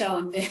lecture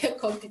on their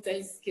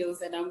competence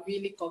skills, and I'm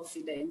really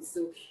confident.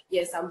 So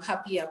yes, I'm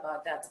happy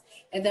about that.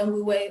 And then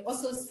we were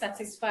also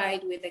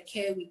satisfied with the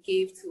care we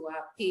gave to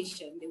our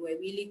patient. They were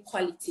really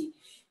quality,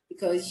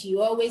 because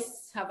you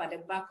always have at the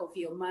back of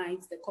your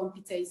mind the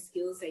competence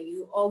skills, and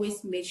you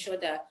always make sure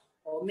that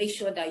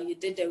you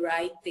did the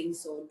right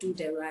things or do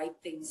the right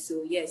things.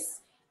 So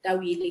yes, that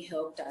really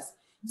helped us.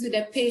 to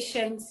the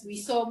patients, we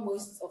saw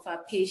most of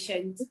our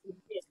patients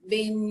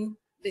being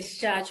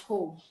discharged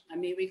home. I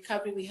mean,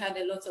 recovery, we had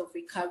a lot of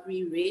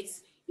recovery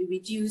rates, we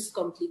reduced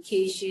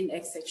complication,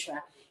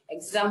 etc.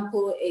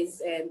 Example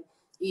is,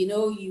 you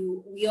know,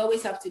 we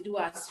always have to do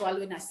our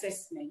swallowing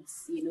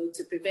assessments, you know,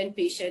 to prevent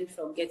patients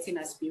from getting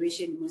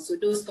aspiration. So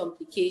those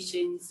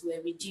complications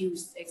were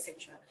reduced,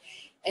 etc.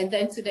 And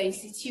then to the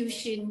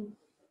institution,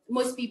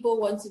 most people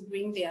want to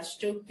bring their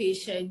stroke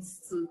patients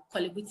to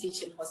Korle Bu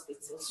Teaching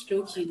Hospital,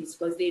 stroke units,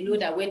 because they know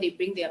that when they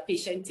bring their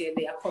patient here,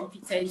 they are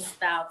competent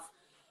staff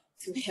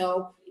to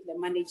help in the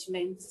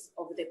management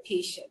of the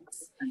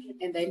patients.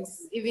 And then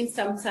even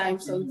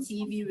sometimes on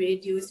TV,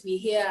 radios, we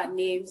hear our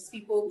names,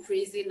 people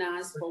praising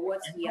us for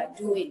what we are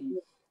doing.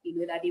 You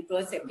know, that they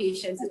brought a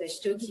patient to the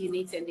stroke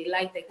unit and they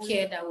liked the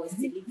care that was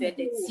delivered,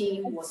 the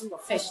team was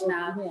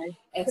professional,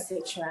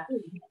 etc.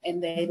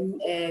 And then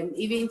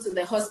even to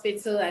the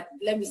hospital,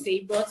 let me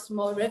say, brought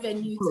more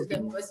revenue to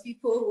them because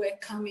people were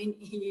coming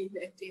in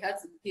and they had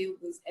to pay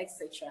bills,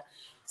 etc.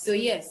 So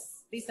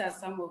yes, these are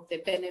some of the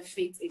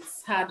benefits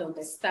it's had on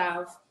the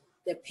staff,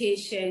 the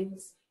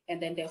patients, and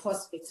then the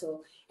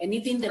hospital, and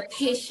even the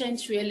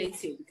patient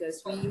relative,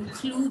 because we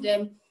include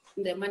them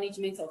in the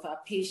management of our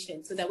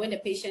patients, so that when the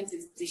patient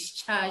is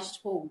discharged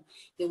home,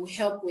 they will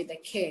help with the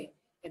care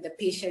and the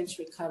patient's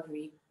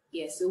recovery.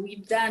 Yes, so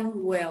we've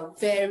done well,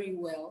 very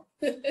well.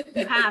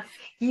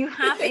 You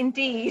have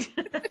indeed.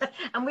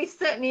 And we've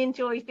certainly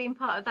enjoyed being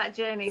part of that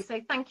journey.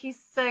 So thank you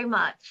so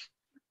much.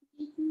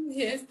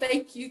 Yes,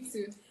 thank you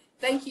too.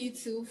 Thank you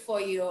too for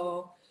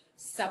your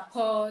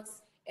support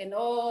and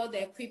all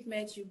the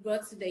equipment you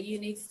brought to the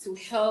units to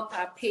help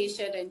our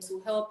patient and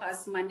to help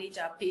us manage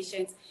our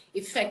patients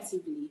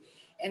effectively.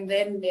 And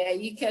then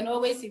you can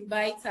always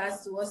invite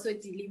us to also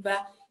deliver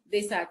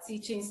these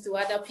teachings to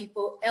other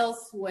people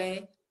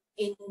elsewhere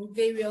in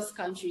various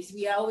countries.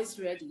 We are always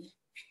ready.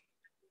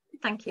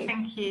 Thank you.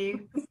 Thank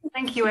you.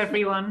 Thank you,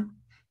 everyone.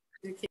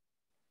 Okay.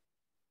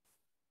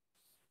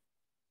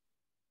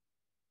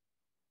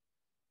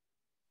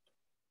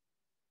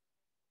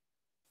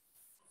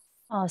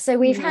 Oh, so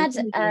we've had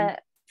a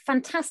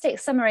fantastic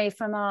summary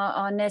from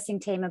our nursing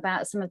team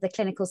about some of the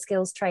clinical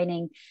skills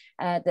training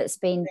that's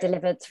been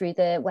delivered through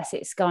the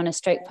Wessex Ghana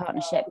Stroke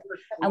Partnership.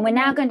 And we're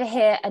now going to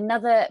hear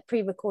another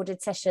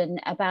pre-recorded session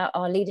about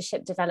our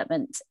leadership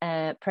development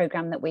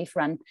programme that we've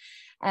run.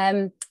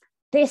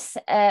 This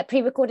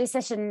pre-recorded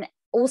session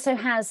also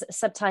has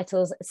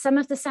subtitles. Some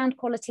of the sound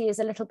quality is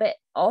a little bit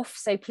off,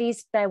 so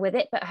please bear with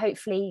it, but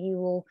hopefully you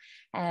will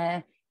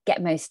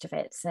get most of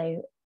it.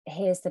 So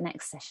here's the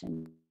next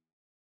session.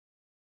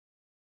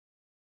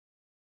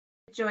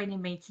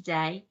 Joining me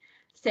today.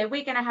 So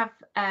we're going to have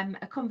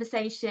a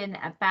conversation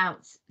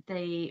about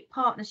the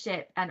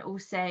partnership and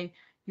also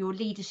your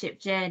leadership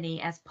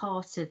journey as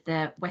part of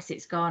the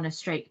Wessex Ghana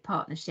Stroke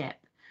Partnership.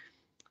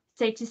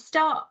 So to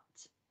start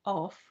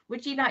off,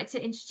 would you like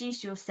to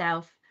introduce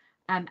yourself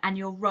and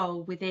your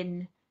role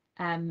within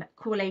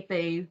Korle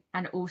Bu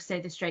and also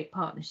the Stroke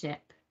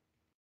Partnership?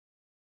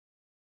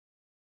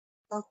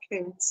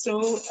 Okay,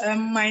 so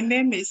my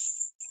name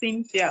is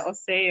Cynthia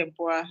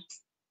Oseyeboa.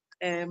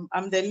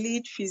 I'm the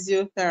lead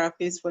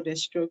physiotherapist for the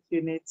stroke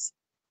unit.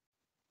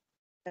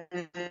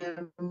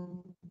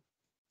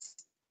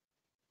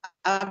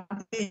 I've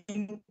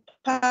been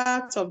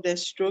part of the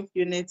stroke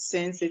unit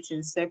since its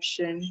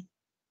inception.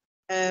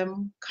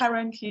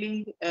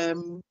 Currently,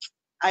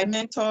 I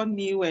mentor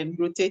new and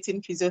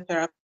rotating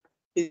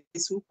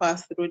physiotherapists who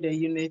pass through the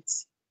unit,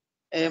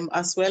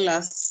 as well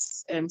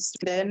as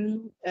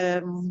then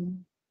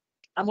I'm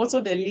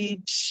also the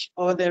lead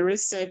or the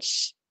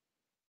research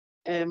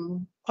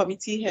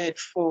committee head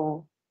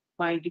for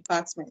my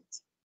department.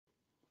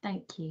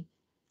 Thank you.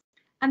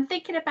 I'm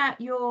thinking about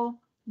your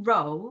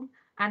role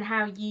and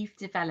how you've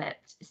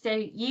developed. So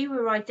you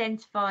were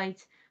identified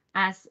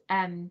as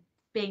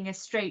being a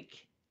stroke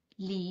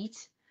lead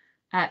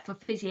for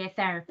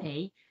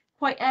physiotherapy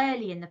quite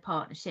early in the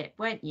partnership,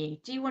 weren't you?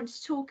 Do you want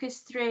to talk us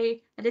through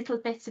a little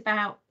bit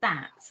about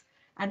that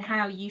and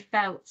how you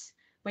felt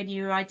when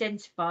you were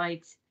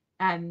identified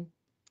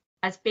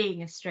as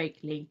being a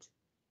stroke lead?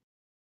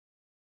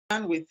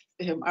 With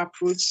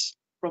approach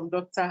from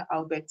Dr.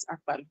 Albert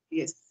Akpal,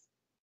 yes.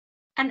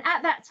 And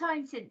at that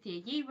time,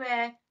 Cynthia, you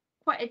were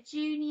quite a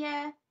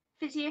junior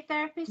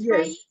physiotherapist, yes,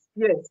 right?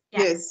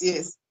 Yes,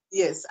 yeah.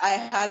 yes. I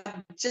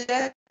had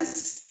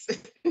just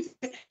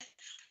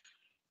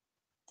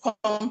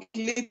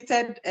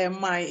completed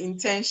my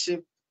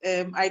internship.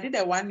 I did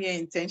a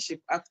 1-year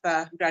internship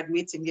after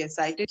graduating. Yes,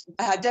 I did.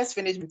 I had just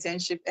finished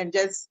internship and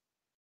just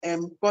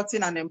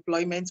gotten an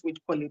employment with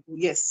Korle Bu.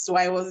 Yes, so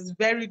I was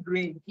very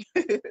green.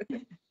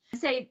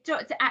 So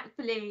Dr.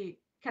 Akpal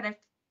kind of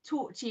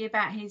talked to you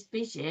about his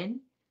vision,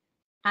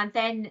 and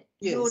then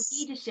your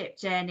leadership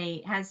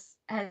journey has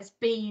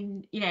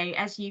been, you know,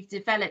 as you've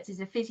developed as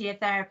a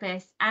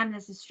physiotherapist and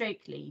as a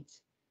stroke lead.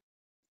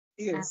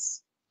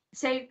 Yes.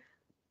 So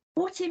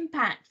what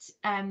impact,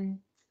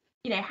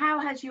 you know, how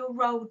has your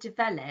role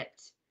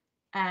developed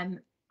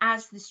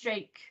as the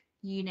stroke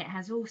unit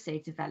has also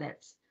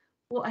developed?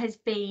 What has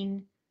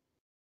been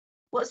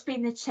what's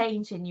been the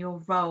change in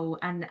your role,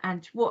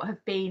 and what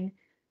have been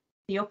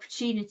the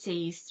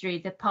opportunities through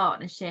the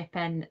partnership,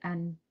 and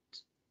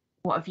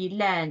what have you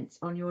learned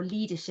on your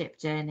leadership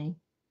journey?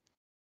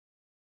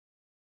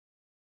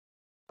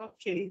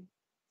 Okay,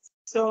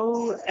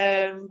 so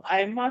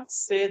I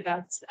must say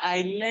that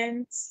I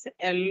learned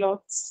a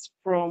lot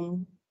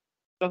from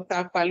Dr.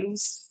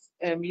 Akwalu's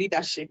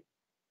leadership.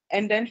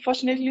 And then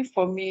fortunately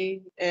for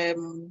me,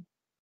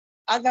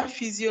 other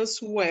physios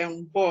who were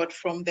on board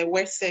from the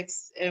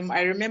Wessex,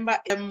 I remember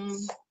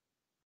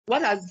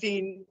what has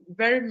been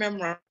very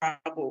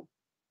memorable.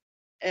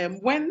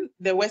 When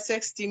the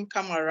Wessex team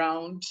come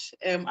around,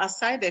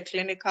 aside the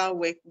clinical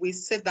work, we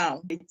sit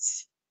down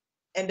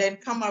and then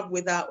come up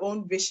with our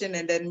own vision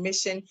and then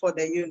mission for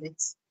the unit.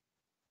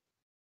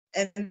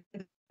 And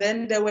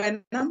then there were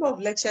a number of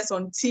lectures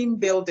on team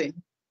building,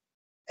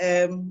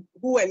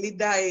 who a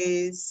leader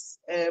is,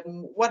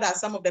 what are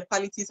some of the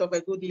qualities of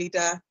a good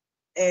leader,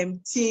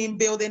 team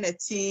building a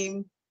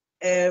team,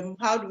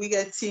 how do we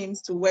get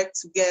teams to work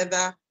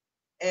together.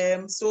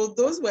 So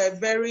those were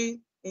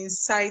very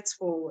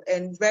insightful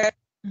and very,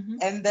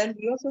 and then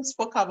we also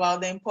spoke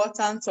about the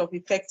importance of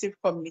effective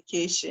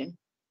communication.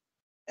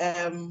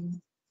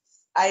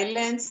 I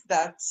learned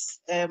that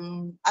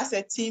as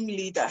a team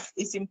leader,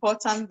 it's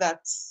important that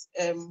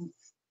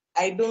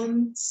I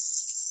don't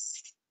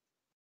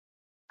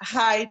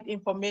hide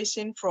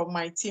information from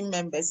my team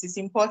members. It's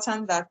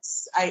important that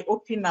I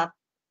open up,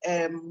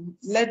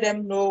 let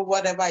them know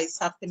whatever is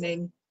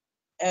happening,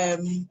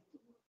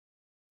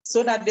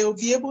 so that they'll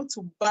be able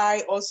to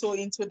buy also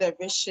into the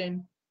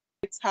vision.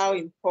 It's how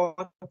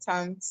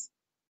important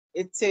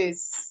it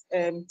is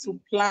to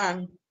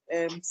plan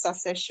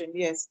succession,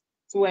 yes,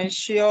 to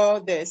ensure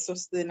the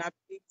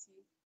sustainability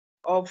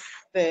of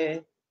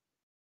the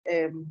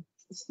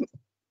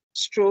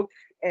stroke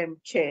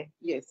care,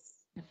 yes.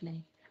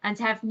 Lovely. And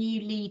to have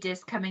new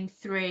leaders coming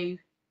through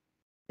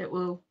that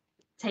will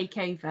take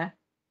over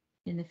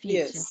in the future.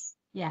 Yes.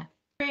 Yeah.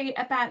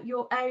 About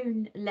your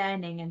own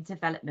learning and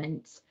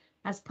development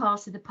as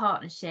part of the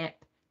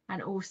partnership,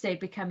 and also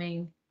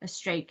becoming a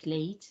stroke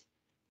lead.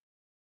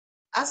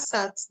 As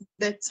at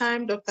the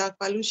time Dr.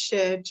 Akwalu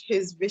shared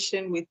his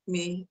vision with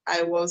me,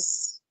 I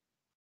was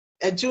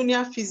a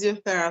junior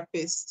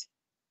physiotherapist.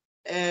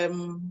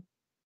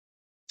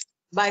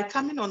 By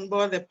coming on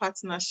board the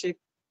partnership,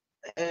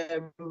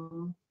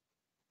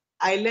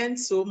 I learned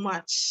so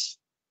much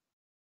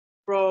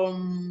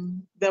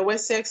from the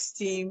Wessex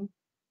team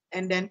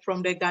and then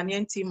from the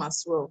Ghanaian team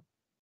as well.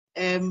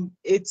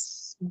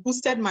 It's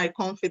boosted my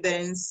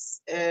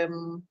confidence. I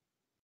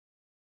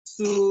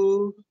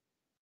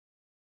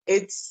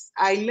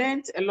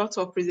learned a lot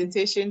of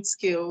presentation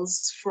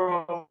skills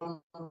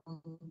from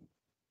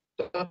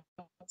Dr.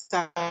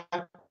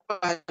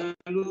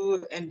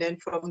 Akwalu and then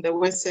from the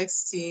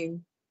Wessex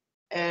team.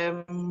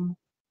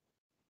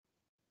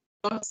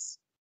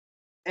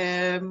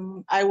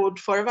 I would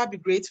forever be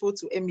grateful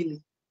to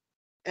Emily.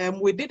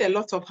 We did a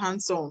lot of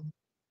hands-on,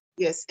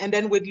 yes, and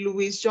then with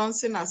Louise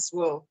Johnson as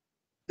well.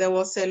 There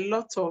was a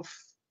lot of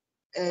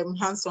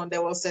hands-on,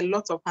 there was a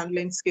lot of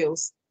handling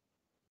skills.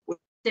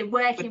 So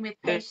working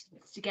with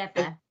patients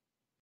together.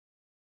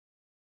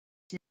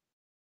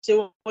 She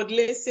would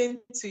listen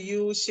to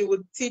you, she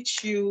would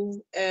teach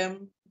you,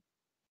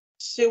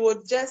 she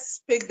would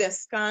just pick the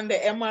scan, the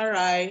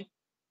MRI,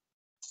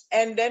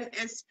 and then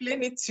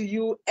explain it to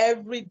you,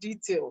 every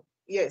detail.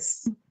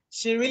 Yes,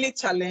 she really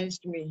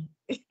challenged me.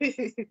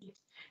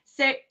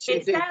 So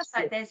it sounds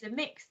like there's a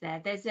mix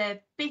there. There's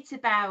a bit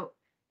about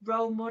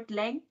role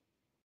modeling,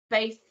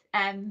 both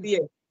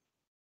yes,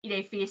 you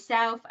know, for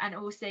yourself and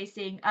also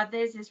seeing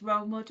others as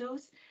role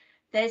models.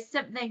 There's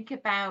something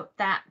about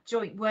that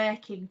joint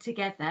working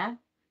together,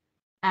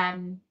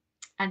 and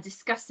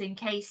discussing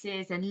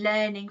cases and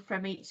learning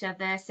from each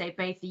other. So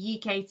both the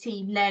UK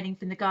team learning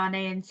from the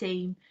Ghanaian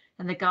team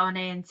and the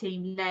Ghanaian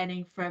team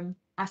learning from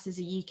us as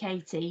a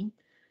UK team.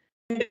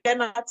 And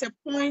then at a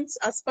point,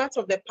 as part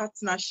of the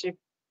partnership,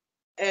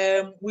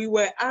 we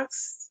were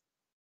asked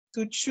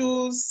to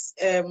choose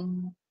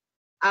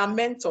our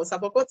mentors. I've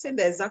forgotten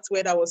the exact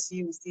word that was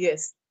used,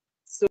 yes.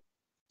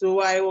 So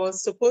I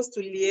was supposed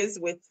to liaise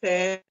with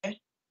her,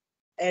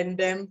 and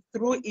then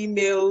through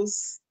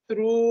emails,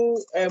 through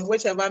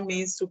whichever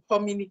means, to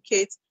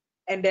communicate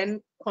and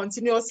then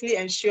continuously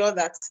ensure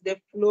that the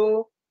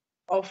flow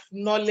of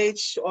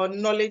knowledge or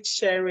knowledge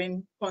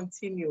sharing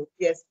continued.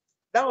 Yes,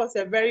 that was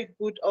a very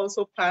good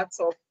also part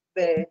of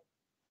the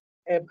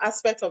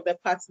aspect of the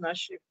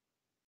partnership.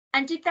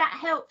 And did that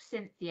help,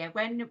 Cynthia,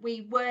 when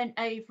we weren't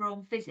over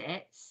on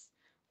visits,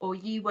 or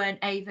you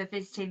weren't over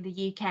visiting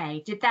the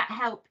UK? Did that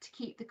help to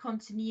keep the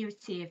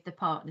continuity of the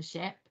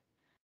partnership?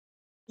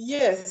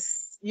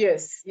 Yes,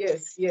 yes,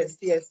 yes, yes,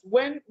 yes.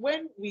 When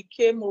we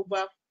came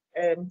over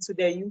to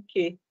the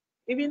UK,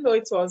 even though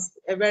it was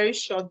a very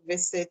short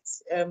visit,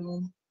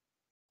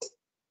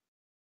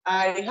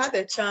 I had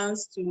a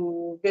chance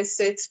to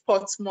visit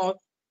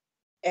Portsmouth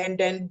and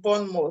then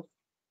Bournemouth.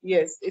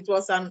 Yes, it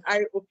was an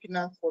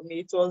eye-opener for me.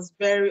 It was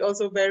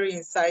also very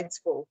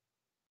insightful.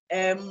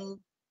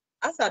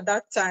 as at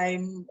that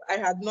time, I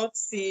had not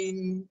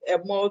seen a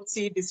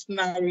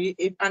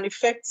an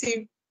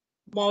effective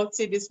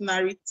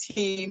multidisciplinary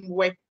team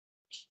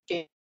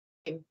working.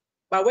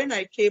 But when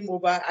I came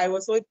over, I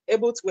was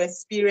able to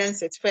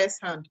experience it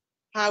firsthand,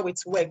 how it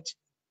worked.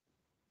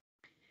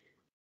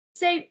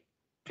 So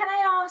can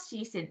I ask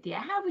you, Cynthia,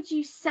 how would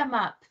you sum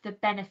up the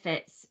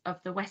benefits of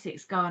the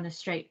Wessex Ghana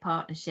Stroke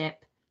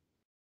Partnership?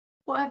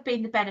 What have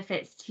been the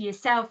benefits to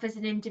yourself as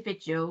an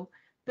individual,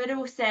 but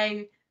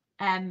also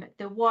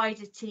the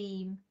wider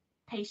team,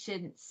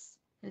 patients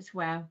as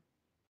well?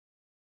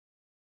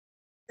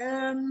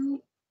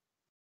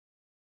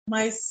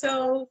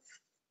 Myself,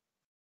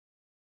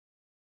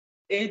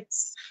 it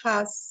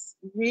has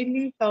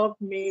really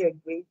helped me a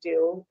great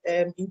deal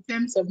in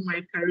terms of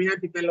my career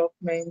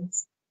development.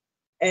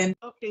 And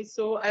okay,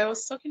 so I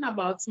was talking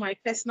about my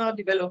personal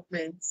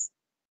development,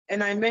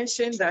 and I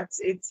mentioned that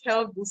it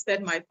helped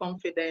boosted my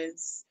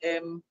confidence.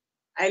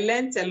 I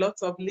learned a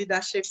lot of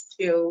leadership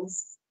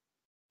skills.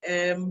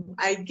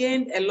 I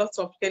gained a lot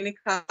of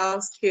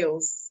clinical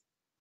skills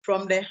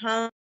from the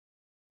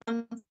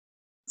hands-on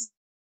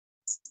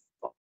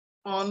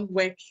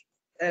work.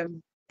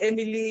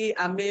 Emily,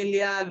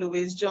 Amelia,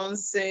 Louise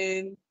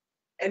Johnson,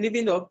 and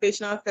even the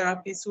occupational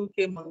therapists who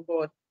came on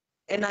board.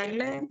 And I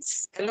learned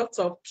a lot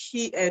of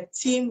key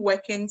team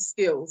working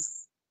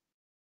skills.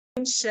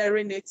 I'm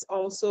sharing it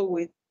also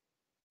with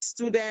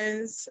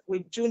students,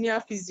 with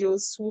junior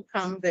physios who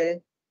come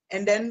there,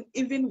 and then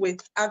even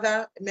with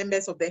other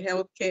members of the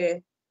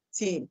healthcare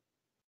team.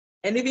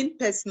 And even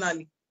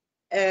personally,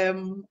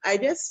 I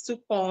just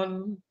took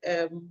on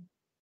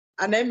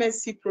an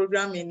MSc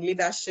program in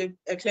leadership,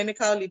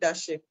 clinical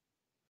leadership,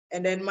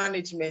 and then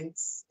management.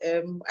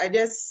 I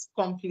just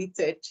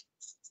completed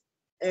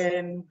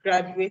and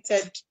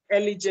graduated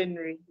early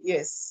January,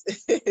 yes.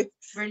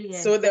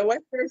 Brilliant. So there was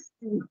first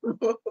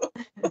two.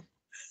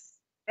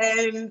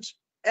 And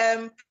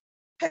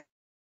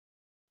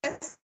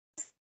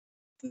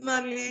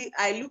personally,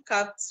 I look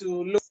up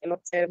to a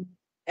lot.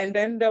 And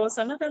then there was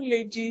another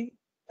lady,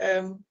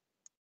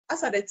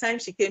 as at the time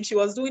she came, she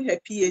was doing her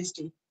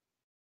PhD.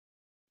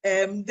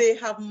 They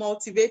have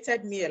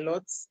motivated me a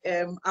lot.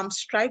 I'm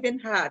striving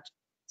hard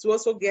to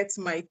also get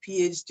my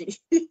PhD.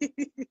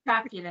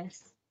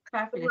 Fabulous,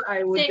 fabulous.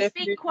 I would So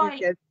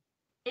definitely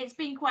it's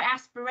been quite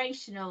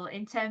aspirational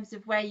in terms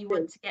of where you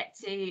want to get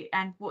to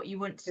and what you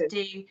want to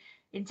do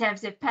in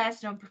terms of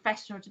personal and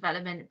professional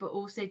development, but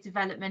also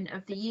development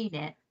of the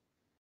unit.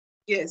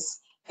 Yes,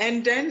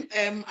 and then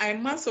I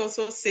must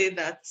also say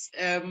that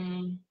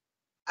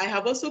I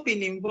have also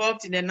been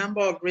involved in a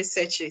number of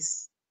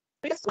researches.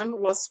 This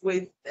one was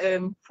with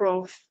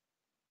Prof.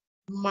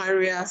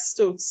 Maria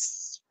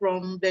Stokes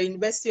from the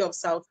University of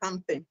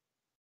Southampton.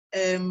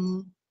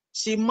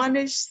 She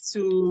managed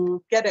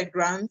to get a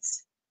grant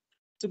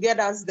to get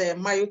us the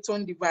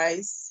myotone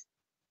device.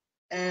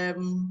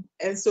 And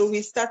so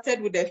we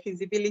started with a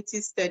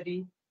feasibility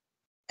study.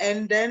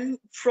 And then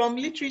from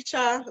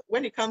literature,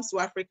 when it comes to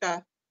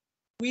Africa,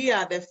 we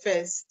are the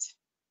first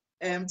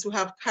to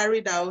have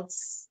carried out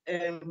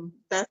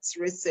that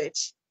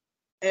research.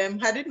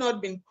 Had it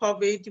not been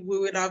COVID, we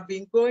would have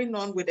been going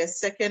on with the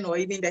second or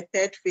even the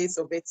third phase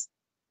of it.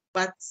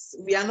 But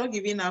we are not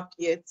giving up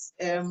yet.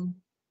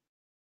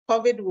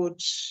 COVID would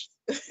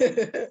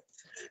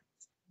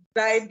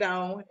die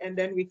down and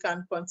then we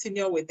can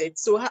continue with it.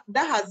 So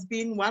that has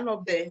been one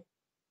of the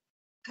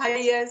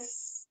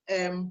highest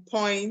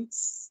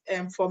points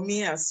for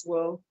me as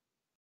well.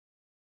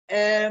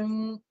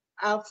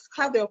 I've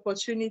had the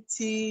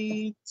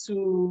opportunity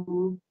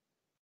to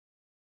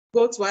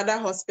go to other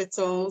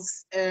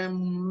hospitals.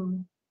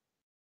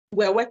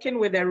 We're working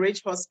with the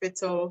Ridge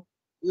Hospital,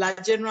 La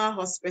General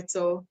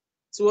Hospital,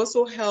 to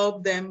also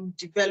help them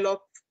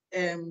develop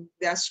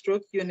their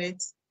stroke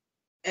unit.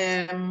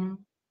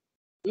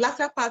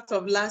 Latter part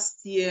of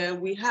last year,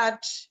 we had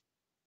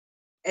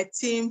a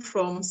team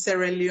from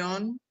Sierra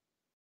Leone.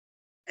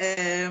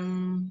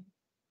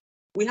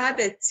 We had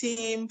a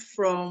team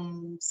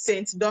from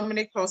St.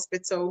 Dominic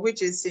Hospital,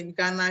 which is in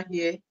Ghana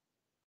here.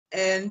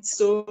 And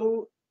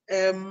so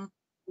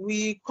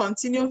we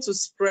continue to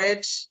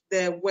spread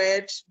the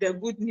word, the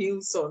good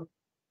news on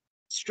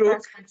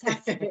stroke. That's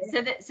fantastic.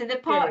 So the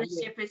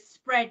partnership is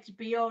spread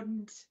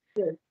beyond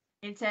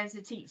in terms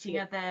of teaching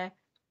other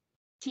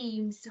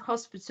teams,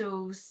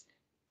 hospitals,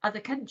 other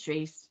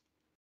countries.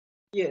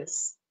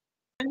 Yes.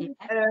 And,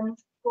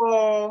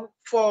 for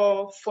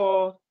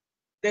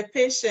the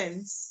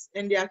patients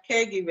and their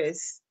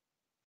caregivers,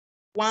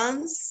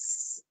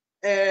 once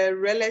a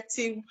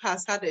relative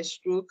has had a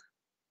stroke,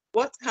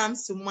 what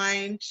comes to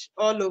mind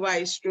all over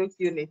a stroke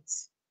unit?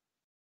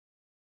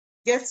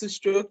 Get to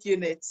stroke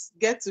unit,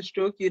 get to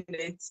stroke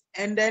unit.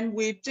 And then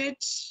we did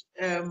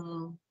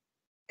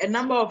a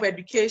number of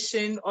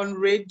education on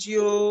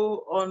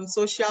radio, on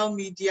social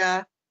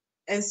media.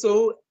 And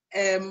so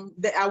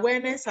the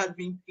awareness has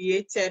been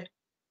created.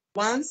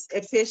 Once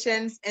a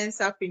patient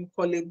ends up in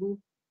Korle Bu,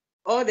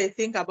 all they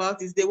think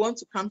about is they want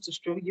to come to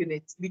stroke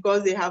unit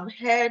because they have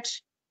heard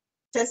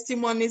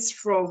testimonies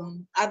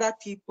from other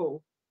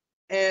people.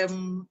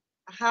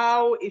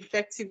 how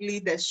effectively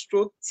the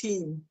stroke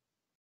team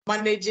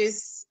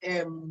manages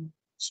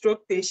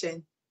stroke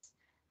patients.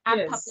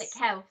 And public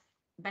health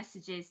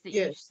messages that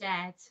you've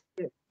shared.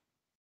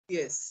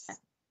 Yes.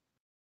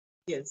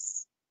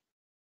 Yes.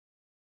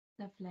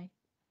 Lovely.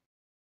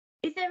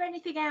 Is there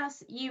anything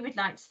else you would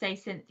like to say,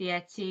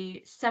 Cynthia, to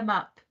sum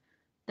up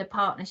the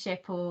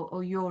partnership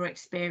or your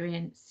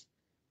experience?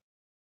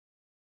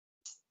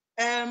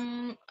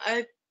 The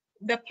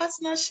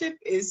partnership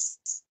is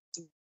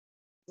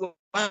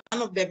one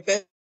of the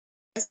best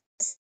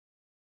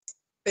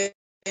things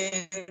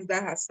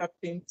that has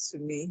happened to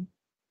me.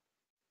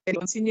 And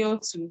continue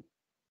to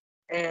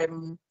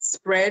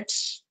spread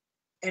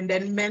and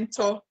then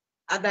mentor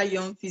other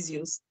young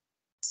physios.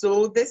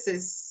 So this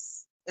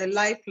is a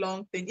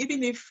lifelong thing.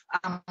 Even if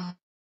I'm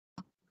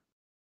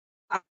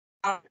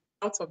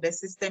out of the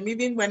system,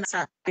 even when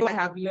I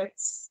have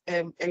left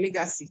a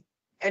legacy,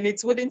 and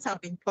it wouldn't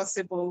have been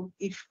possible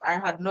if I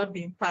had not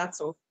been part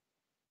of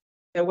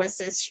the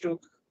Wessex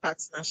Stroke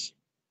Partnership.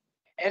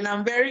 And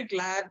I'm very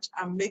glad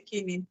I'm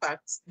making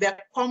impact. The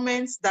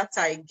comments that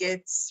I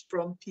get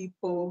from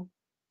people,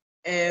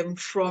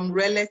 from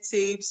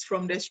relatives,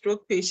 from the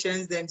stroke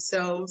patients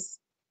themselves,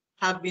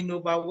 have been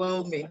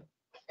overwhelming,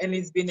 and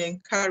it's been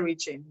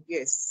encouraging.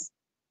 Yes.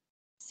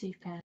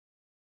 Super.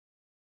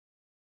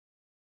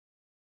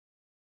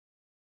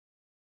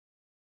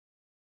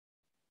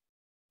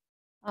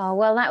 Oh,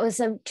 well, that was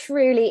a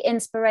truly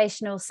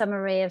inspirational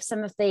summary of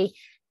some of the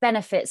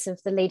benefits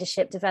of the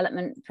leadership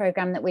development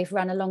program that we've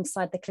run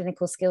alongside the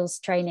clinical skills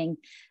training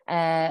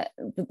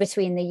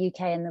between the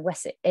UK and the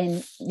Wessex,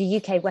 in the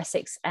UK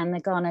Wessex and the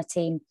Ghana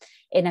team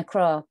in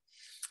Accra.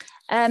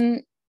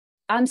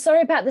 I'm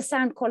sorry about the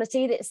sound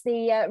quality. It's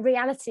the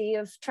reality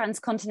of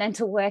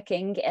transcontinental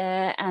working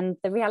and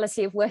the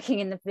reality of working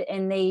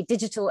in the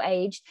digital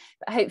age,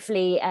 but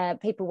hopefully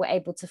people were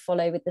able to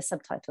follow with the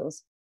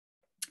subtitles.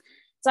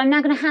 So I'm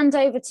now going to hand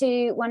over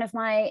to one of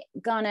my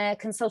Ghana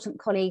consultant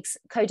colleagues,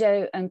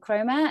 Kojo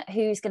Nkrumah,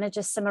 who's going to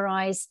just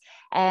summarise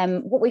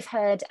what we've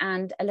heard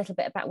and a little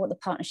bit about what the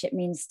partnership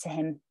means to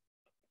him.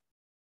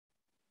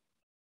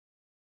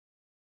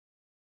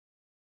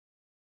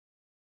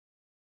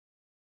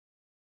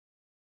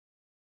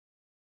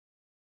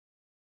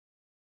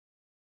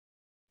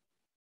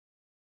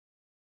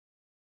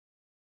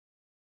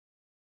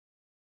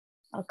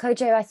 Oh,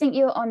 Kojo, I think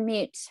you're on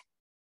mute.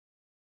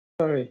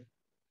 Sorry.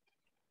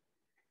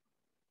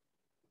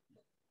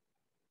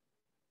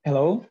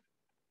 Hello?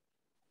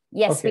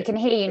 Yes, okay. We can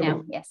hear you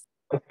now, yes.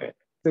 Okay,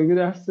 so good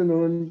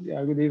afternoon,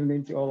 good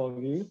evening to all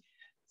of you.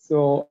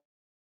 So,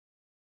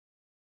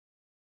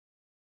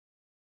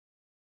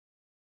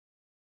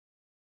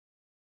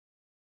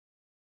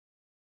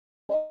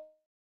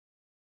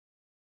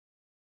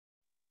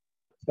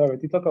 sorry,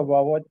 to talk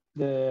about what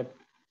the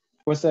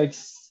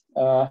Wessex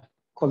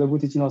Korle Bu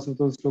Teaching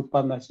Hospital Stroke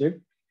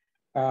Partnership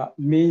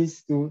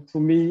means to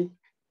me.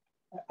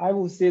 I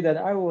will say that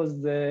I was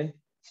the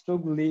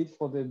stroke lead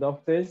for the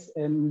doctors,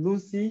 and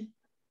Lucy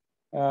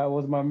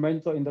was my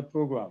mentor in the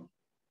program.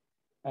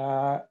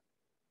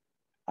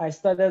 I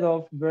started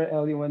off very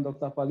early when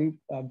Dr. Pali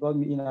brought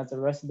me in as a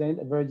resident,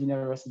 a very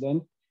junior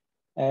resident.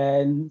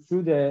 And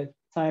through the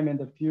time and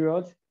the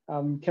period,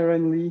 I'm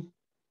currently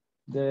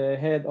the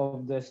head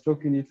of the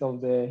stroke unit of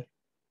the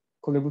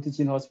Korle Bu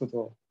Teaching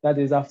Hospital. That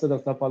is after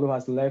Dr. Palu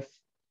has left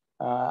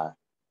to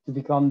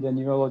become the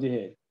neurology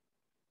head.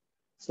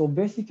 So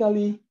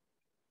basically,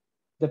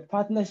 the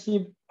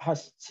partnership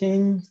has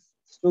changed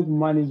stroke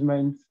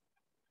management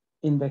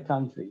in the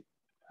country.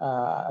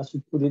 I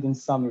should put it in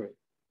summary.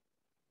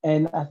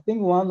 And I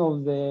think one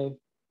of the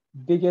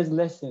biggest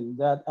lessons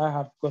that I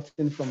have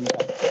gotten from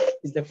that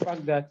is the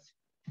fact that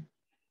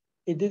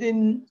it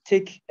didn't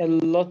take a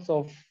lot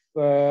of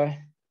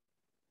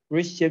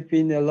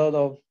reshaping, a lot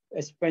of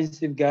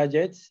expensive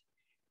gadgets.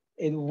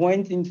 It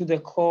went into the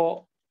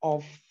core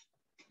of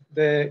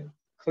the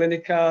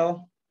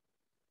clinical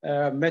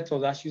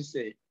method, I should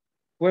say,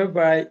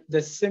 whereby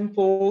the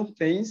simple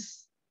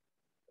things,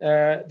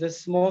 the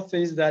small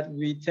things that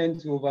we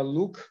tend to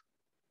overlook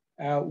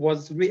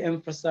was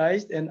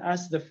re-emphasized. And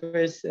as the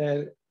first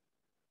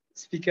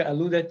speaker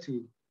alluded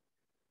to,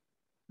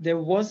 there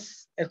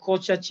was a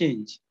culture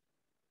change.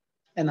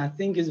 And I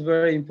think it's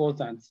very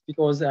important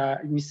because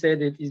we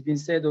said it's been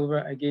said over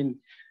again,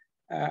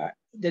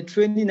 the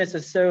training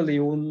necessarily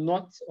will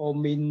not or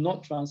may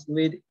not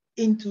translate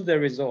into the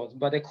results,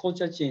 but a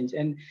culture change.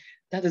 And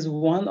that is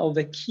one of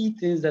the key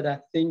things that I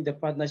think the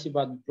partnership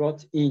has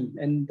brought in.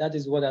 And that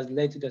is what has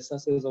led to the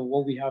success of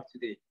what we have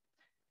today.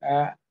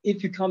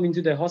 If you come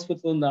into the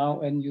hospital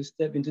now and you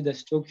step into the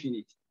stroke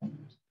unit,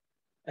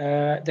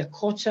 the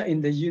culture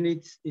in the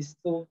unit is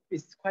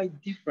quite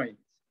different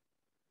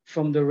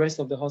from the rest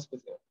of the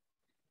hospital.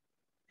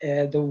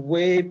 The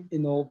way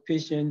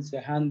patients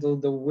are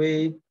handled, the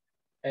way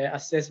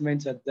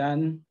assessments are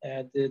done,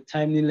 the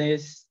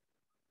timeliness,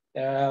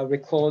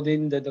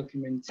 recording, the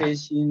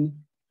documentation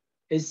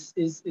is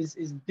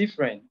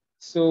different.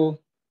 So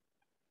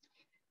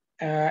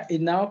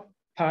it now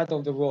part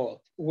of the world,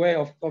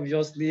 where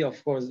obviously,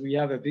 of course, we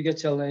have a bigger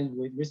challenge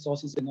with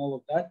resources and all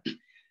of that.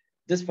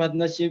 This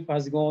partnership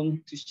has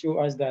gone to show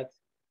us that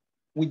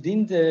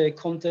within the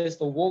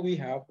context of what we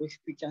have,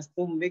 we can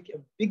still make a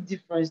big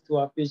difference to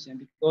our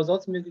patients, because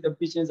ultimately the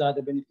patients are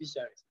the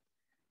beneficiaries.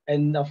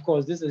 And of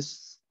course, this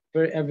is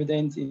very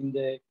evident in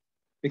the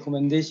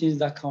recommendations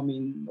that come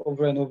in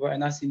over and over.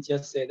 And as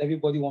Cynthia said,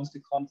 everybody wants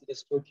to come to the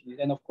stroke unit.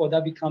 And of course,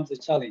 that becomes a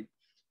challenge.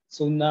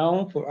 So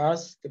now for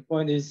us, the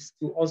point is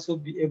to also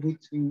be able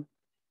to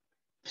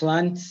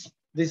plant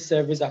this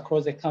service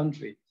across the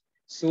country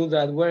so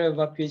that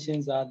wherever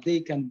patients are,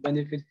 they can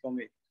benefit from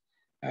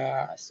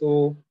it.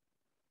 So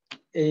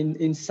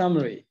in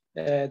summary,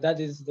 that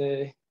is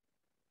the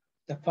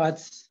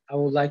parts I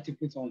would like to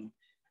put on.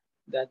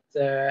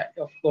 That,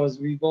 of course,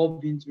 we've all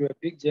been through a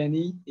big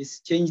journey. It's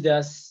changed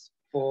us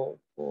for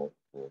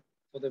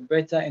the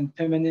better and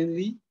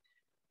permanently.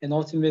 And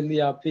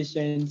ultimately, our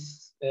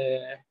patients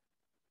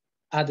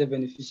are the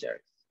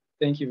beneficiaries.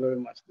 Thank you very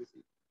much,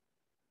 Lucy.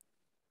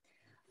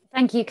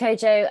 Thank you,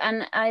 Kojo.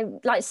 And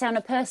I'd like to say on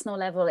a personal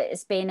level,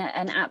 it's been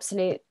an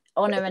absolute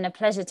honour and a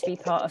pleasure to be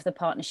part of the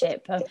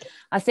partnership.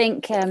 I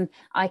think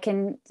I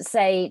can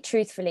say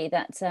truthfully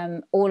that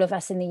all of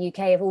us in the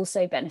UK have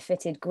also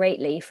benefited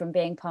greatly from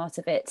being part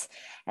of it.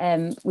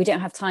 We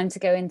don't have time to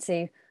go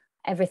into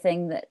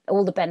everything, that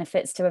all the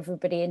benefits to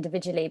everybody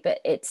individually, but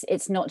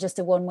it's not just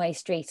a one-way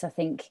street. I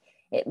think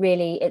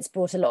it's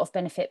brought a lot of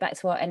benefit back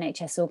to our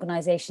NHS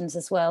organisations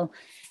as well.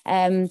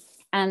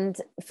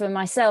 And for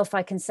myself,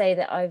 I can say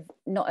that I've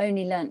not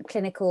only learnt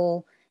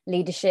clinical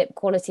leadership,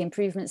 quality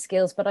improvement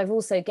skills, but I've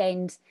also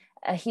gained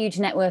a huge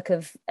network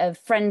of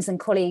friends and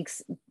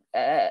colleagues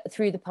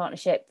through the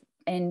partnership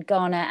in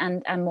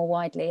Ghana and more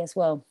widely as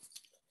well.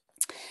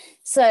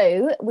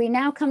 So we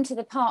now come to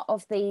the part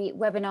of the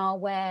webinar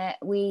where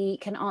we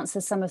can answer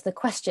some of the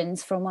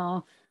questions from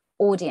our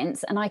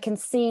audience. And I can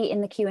see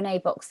in the Q&A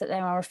box that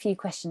there are a few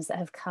questions that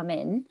have come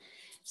in.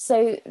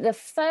 So the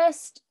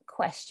first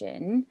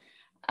question,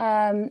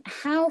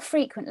 how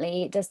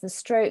frequently does the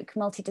stroke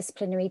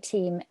multidisciplinary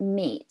team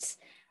meet?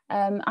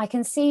 I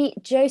can see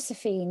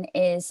Josephine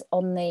is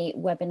on the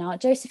webinar.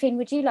 Josephine,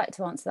 would you like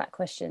to answer that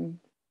question?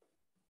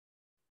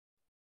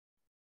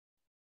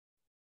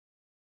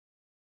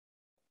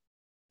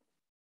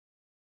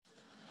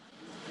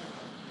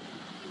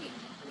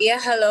 Yeah,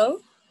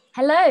 hello.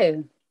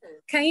 Hello.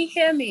 Can you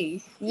hear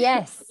me?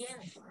 Yes.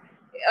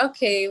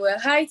 Okay, well,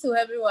 hi to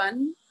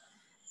everyone.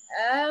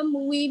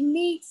 We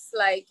meet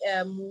like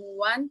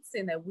once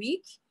in a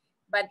week,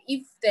 but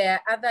if there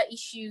are other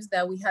issues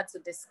that we had to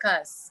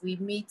discuss, we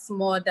meet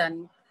more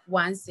than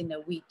once in a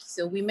week.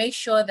 So we make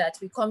sure that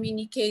we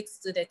communicate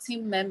to the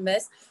team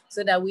members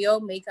so that we all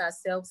make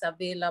ourselves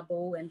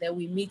available, and then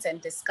we meet and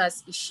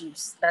discuss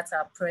issues that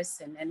are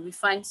pressing, and we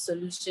find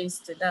solutions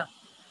to them.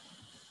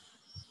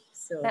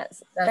 So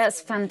that's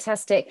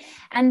fantastic.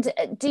 And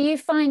do you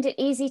find it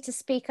easy to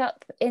speak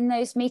up in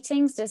those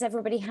meetings? Does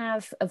everybody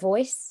have a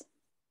voice?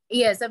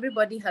 Yes,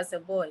 everybody has a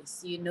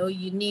voice. You know,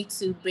 you need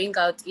to bring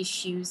out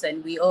issues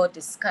and we all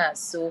discuss.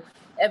 So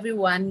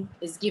everyone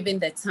is given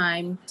the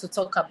time to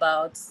talk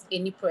about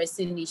any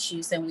pressing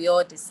issues and we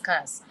all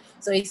discuss.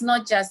 So it's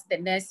not just the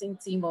nursing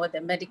team or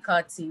the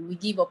medical team. We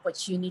give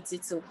opportunity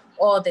to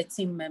all the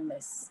team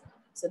members.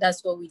 So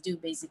that's what we do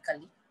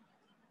basically.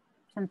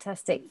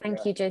 Fantastic.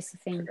 Thank you,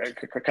 Josephine.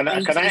 Can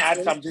I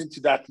add something to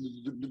that,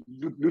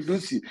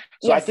 Lucy?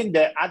 So yes. I think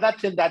the other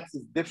thing that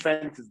is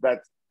different is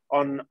that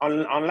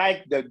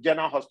unlike the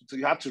general hospital,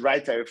 you have to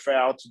write a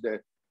referral to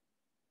the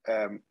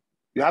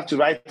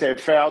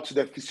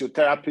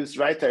physiotherapist,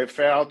 write a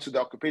referral to the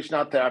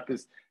occupational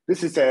therapist.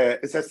 This is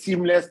it's a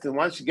seamless thing.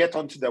 Once you get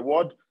onto the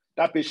ward,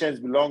 that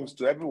patient belongs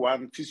to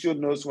everyone. Physio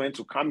knows when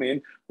to come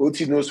in,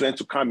 OT knows when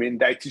to come in,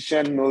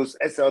 dietitian knows,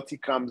 SLT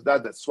comes,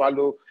 that's the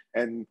swallow,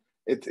 and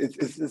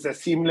it's a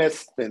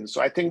seamless thing.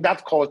 So I think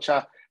that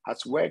culture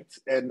has worked,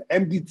 and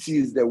MDT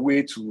is the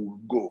way to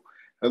go.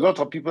 A lot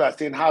of people are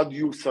saying, how do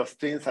you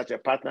sustain such a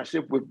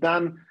partnership? We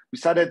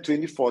started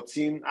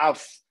 2014,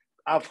 I've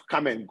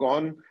come and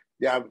gone.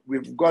 Yeah,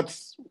 we've got,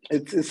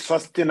 it's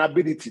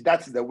sustainability.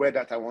 That's the word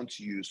that I want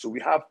to use. So we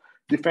have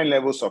different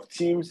levels of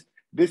teams.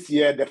 This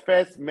year, the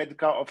first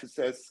medical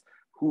officers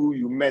who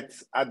you met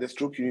at the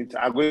stroke unit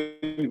are going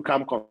to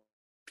become consultants.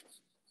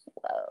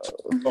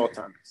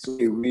 So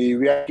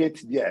we are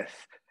getting, yes.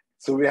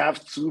 So we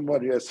have two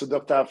moderators. So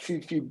Dr.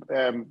 Fifi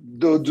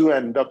Dodu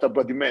and Dr.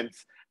 Bodiment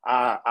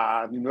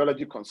are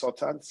neurology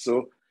consultants.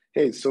 So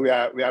hey, so we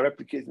are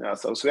replicating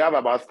ourselves. So we have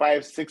about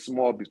 5-6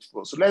 more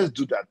before. So let's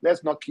do that.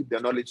 Let's not keep the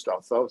knowledge to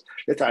ourselves.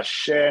 Let us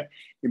share,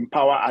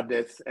 empower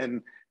others.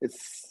 And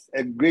it's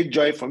a great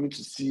joy for me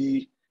to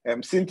see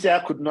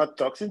Cynthia could not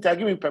talk. Cynthia,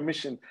 give me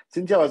permission.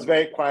 Cynthia was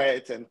very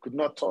quiet and could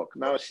not talk.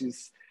 Now she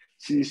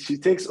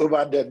takes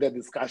over the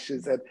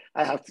discussions, and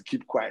I have to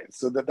keep quiet.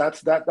 So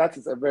that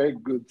is a very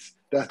good,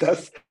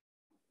 that's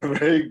a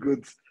very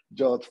good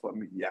job for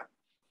me. Yeah.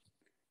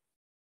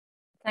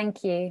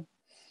 Thank you.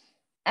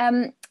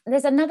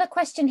 There's another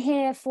question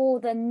here for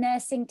the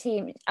nursing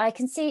team. I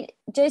can see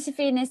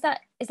Josephine. Is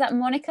that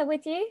Monica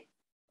with you?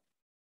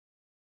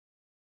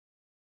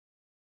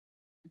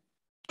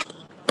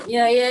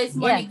 Yeah, it's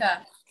Monica. Yeah.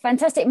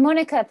 Fantastic.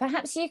 Monica,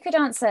 perhaps you could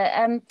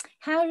answer.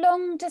 How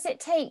long does it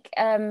take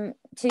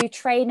to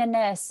train a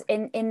nurse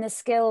in the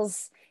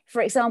skills,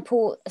 for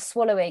example,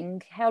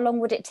 swallowing? How long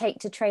would it take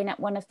to train up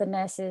one of the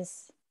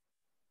nurses?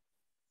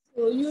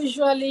 So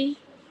usually,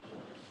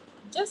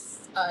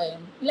 just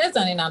less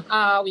than an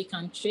hour, we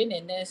can train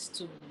a nurse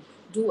to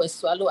do a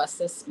swallow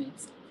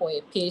assessment for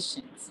a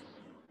patient.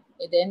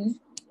 And then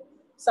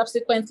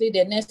subsequently,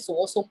 the nurse will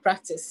also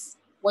practice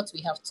what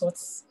we have taught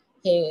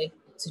her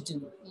to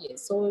do.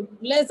 Yes, so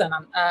less than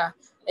an hour,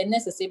 a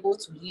nurse is able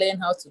to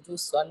learn how to do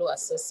swallow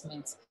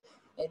assessment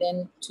and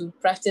then to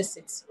practice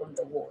it on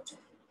the ward.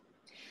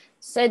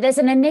 So there's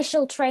an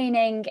initial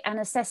training and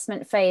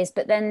assessment phase,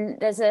 but then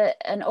there's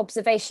an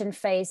observation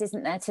phase,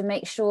 isn't there, to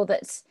make sure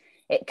that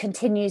it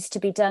continues to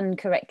be done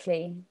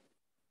correctly?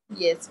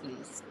 Yes,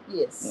 please.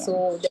 Yes. Yeah.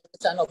 So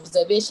there's an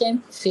observation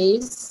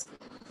phase.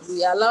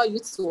 We allow you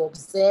to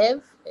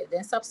observe, and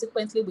then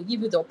subsequently we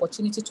give you the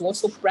opportunity to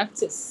also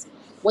practice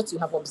what you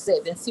have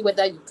observed and see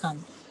whether you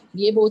can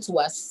be able to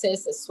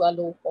assess a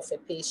swallow of a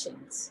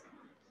patient.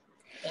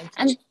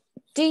 And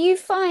do you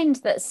find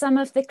that some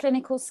of the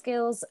clinical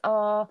skills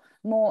are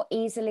more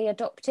easily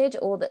adopted,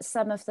 or that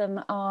some of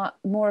them are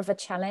more of a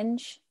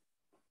challenge?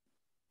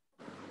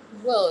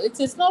 Well, it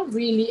is not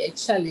really a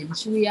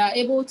challenge. We are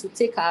able to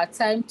take our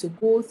time to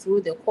go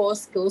through the core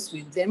skills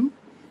with them.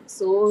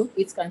 So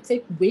it can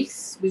take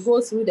weeks. We go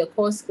through the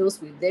core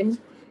skills with them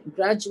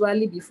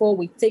gradually before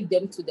we take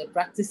them to the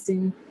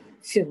practicing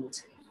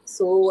field.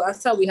 So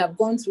after we have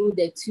gone through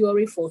the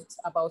theory for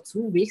about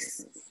 2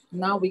 weeks,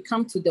 now we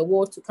come to the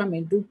ward to come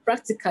and do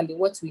practically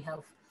what we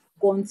have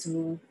gone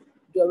through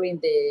during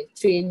the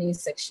training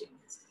section.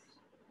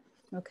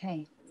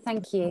 Okay,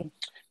 thank you.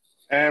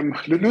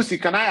 Lucy,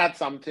 can I add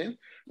something?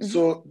 Mm-hmm.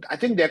 So I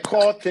think the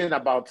core thing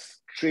about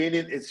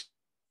training is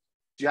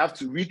you have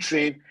to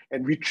retrain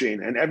and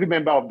retrain, and every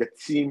member of the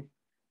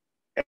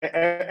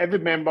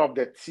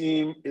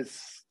team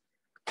is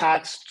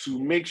tasked to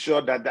make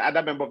sure that the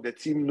other member of the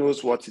team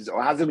knows what is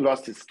or hasn't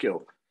lost his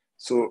skill.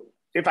 So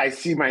if I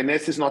see my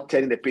nurses not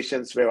telling the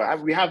patients very well,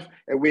 we have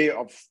a way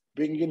of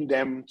bringing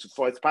them to,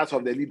 for it's part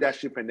of the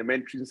leadership and the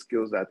mentoring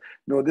skills that,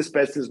 no, this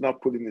person is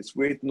not pulling his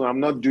weight. No, I'm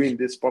not doing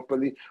this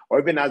properly. Or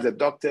even as the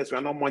doctors,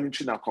 we're not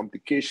monitoring our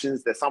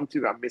complications. There's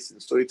something we're missing.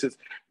 So it is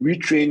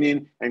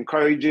retraining,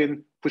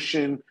 encouraging,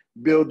 pushing,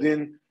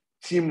 building,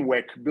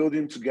 teamwork,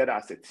 building together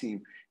as a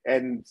team.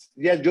 And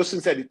yes,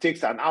 Justin said it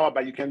takes an hour,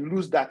 but you can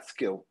lose that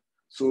skill.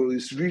 So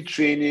it's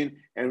retraining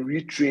and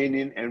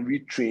retraining and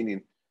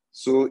retraining.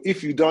 So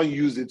if you don't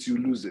use it, you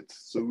lose it.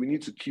 So we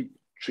need to keep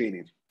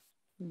training.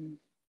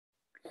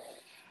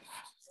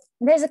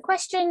 There's a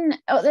question,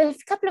 there's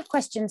a couple of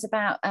questions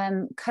about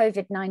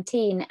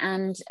COVID-19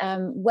 and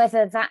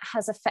whether that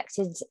has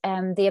affected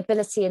the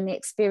ability and the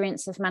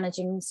experience of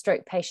managing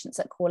stroke patients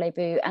at Korle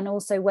Bu, and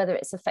also whether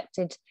it's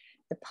affected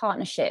the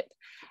partnership.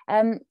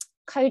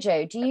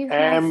 Kojo, do you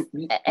have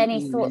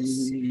any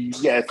thoughts?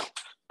 Yes.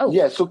 Oh,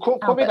 yes. So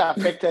COVID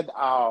affected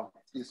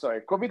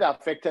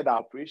our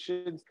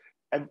operations.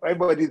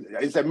 Everybody,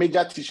 it's a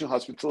major teaching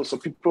hospital, so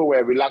people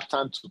were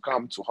reluctant to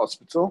come to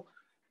hospital.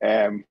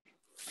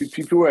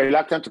 People were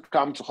reluctant to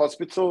come to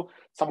hospital.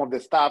 Some of the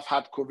staff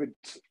had COVID.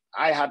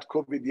 I had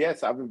COVID.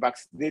 Yes, I've been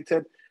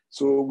vaccinated.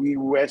 So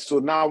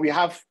now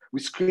we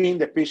screen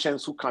the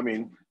patients who come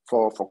in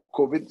for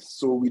COVID,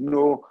 so we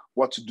know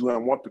what to do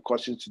and what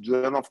precautions to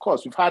do. And of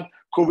course, we've had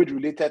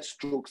COVID-related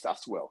strokes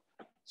as well.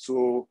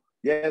 So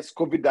yes,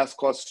 COVID does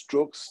cause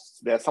strokes.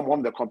 There are some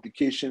of the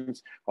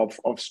complications of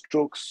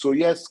strokes. So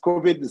yes,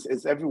 COVID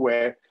is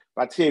everywhere.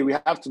 But hey, we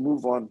have to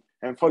move on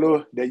and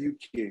follow the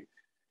UK.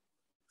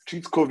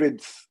 Treat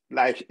COVID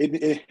like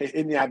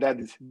any other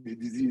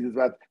diseases,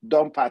 but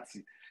don't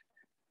party.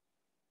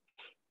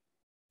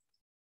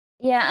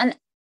 Yeah,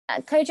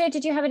 and Kojo,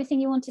 did you have anything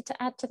you wanted to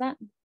add to that?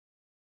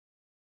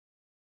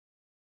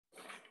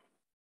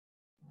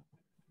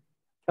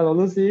 Hello,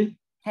 Lucy.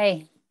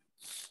 Hey.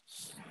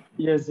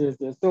 Yes.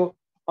 So,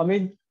 I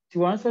mean,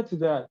 to answer to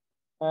that,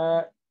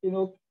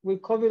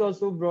 with COVID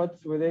also brought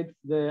with it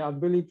the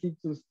ability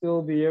to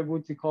still be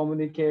able to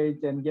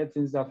communicate and get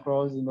things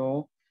across,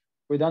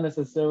 without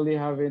necessarily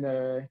having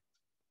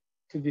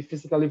to be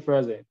physically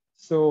present.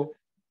 So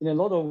in a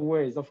lot of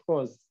ways, of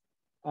course,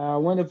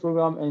 when the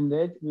program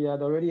ended, we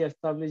had already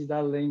established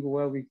that link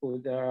where we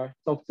could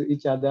talk to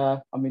each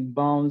other,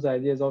 bounce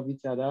ideas off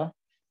each other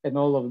and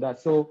all of that.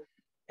 So,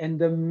 and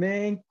the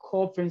main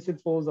core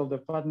principles of the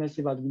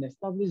partnership had been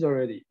established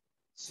already.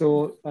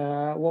 So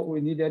what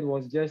we needed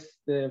was just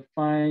the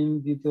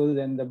fine details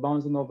and the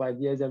bouncing of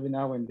ideas every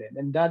now and then.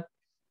 And that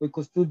we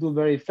could still do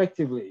very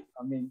effectively,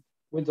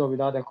 with or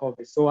without the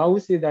COVID. So I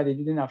would say that it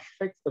didn't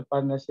affect the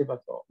partnership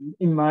at all,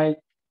 in my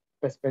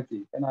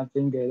perspective. And I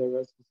think the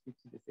rest will speak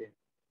to the same.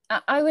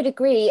 I would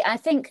agree. I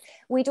think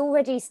we'd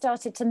already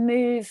started to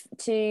move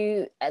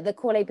to the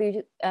Korle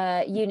Bu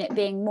unit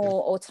being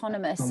more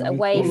autonomous,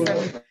 away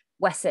from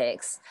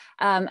Wessex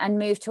and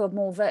moved to a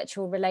more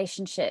virtual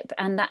relationship,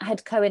 and that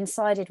had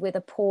coincided with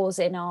a pause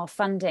in our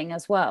funding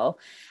as well.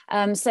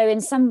 So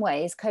in some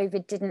ways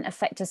COVID didn't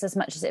affect us as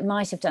much as it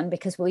might have done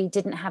because we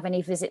didn't have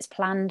any visits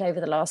planned over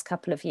the last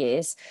couple of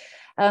years.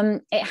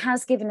 It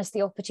has given us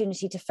the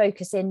opportunity to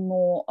focus in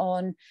more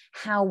on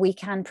how we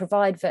can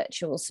provide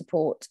virtual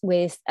support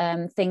with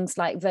things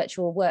like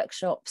virtual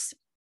workshops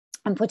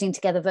and putting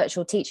together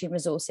virtual teaching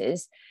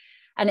resources.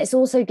 And it's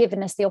also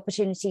given us the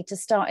opportunity to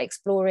start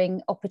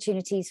exploring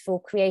opportunities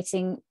for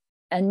creating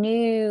a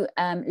new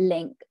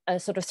link, a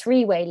sort of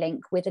three-way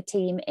link with a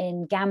team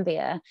in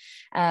Gambia,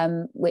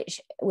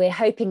 which we're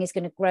hoping is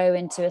going to grow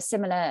into a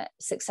similar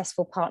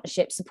successful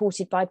partnership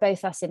supported by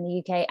both us in the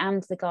UK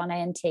and the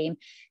Ghanaian team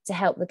to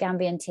help the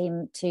Gambian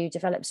team to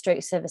develop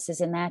stroke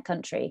services in their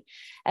country.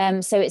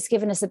 So it's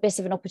given us a bit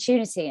of an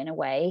opportunity in a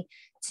way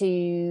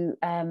to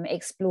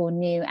explore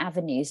new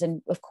avenues.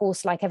 And of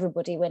course, like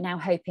everybody, we're now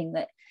hoping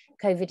that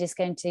COVID is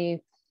going to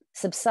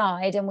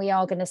subside and we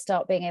are going to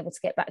start being able to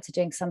get back to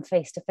doing some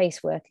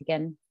face-to-face work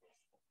again.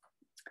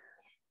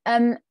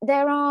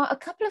 There are a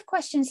couple of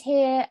questions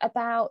here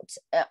about,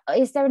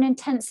 is there an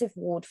intensive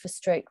ward for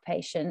stroke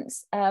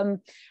patients? And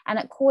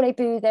at Korle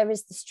Bu, there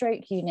is the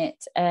stroke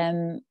unit,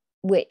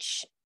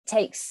 which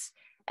takes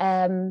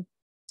some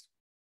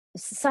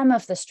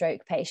of the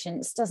stroke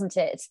patients, doesn't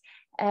it?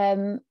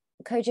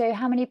 Kojo,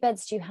 how many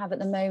beds do you have at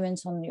the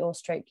moment on your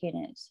stroke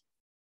unit?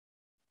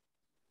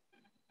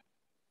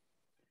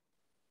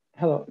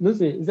 Hello,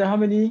 Lucy, is there how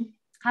many?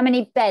 How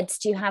many beds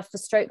do you have for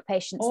stroke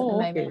patients at the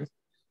moment? Okay.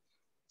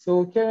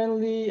 So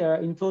currently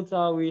in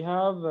total, we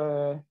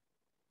have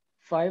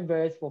 5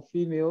 beds for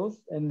females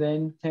and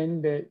then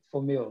 10 beds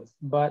for males.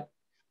 But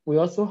we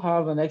also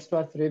have an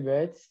extra 3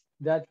 beds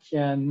that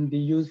can be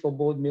used for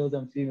both males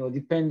and females,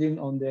 depending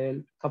on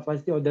the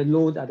capacity or the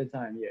load at the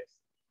time, yes.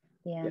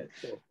 Yeah, yes,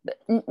 so. But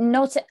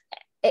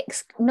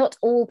not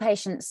all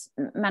patients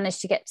manage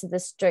to get to the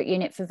stroke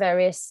unit for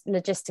various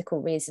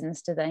logistical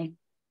reasons, do they?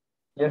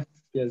 Yes,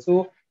 yes.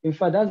 So in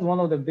fact, that's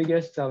one of the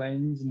biggest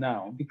challenges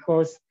now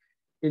because,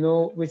 you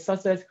know, with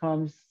success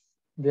comes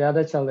the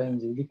other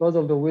challenges because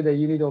of the way the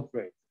unit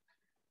operates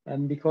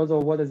and because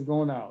of what is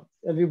going out.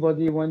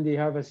 Everybody, when they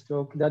have a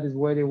stroke, that is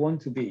where they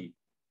want to be.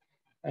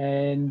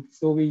 And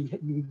so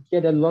we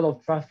get a lot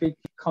of traffic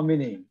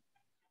coming in.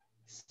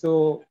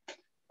 So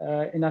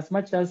in as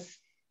much as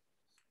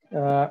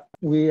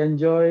we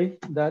enjoy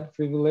that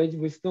privilege,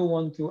 we still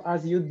want to,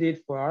 as you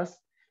did for us,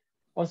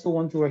 also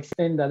want to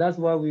extend that. That's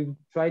why we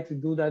try to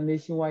do that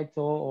nationwide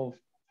tour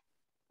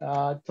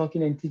of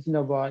talking and teaching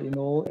about, you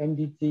know,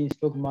 MDT,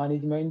 stroke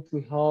management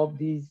to help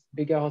these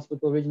bigger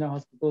hospitals, regional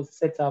hospitals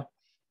set up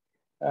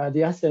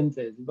their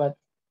centers. But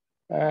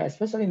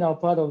especially in our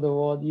part of the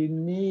world, you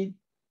need,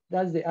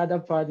 that's the other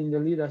part in the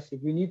leadership.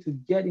 We need to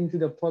get into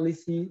the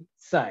policy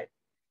side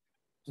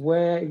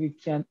where we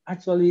can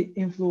actually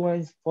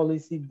influence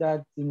policy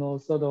that, you know,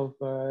 sort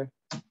of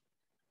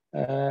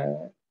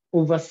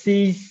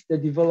oversees the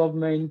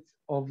development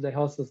of the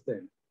health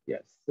system.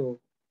 Yes, so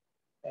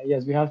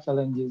yes, we have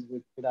challenges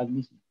with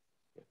admission.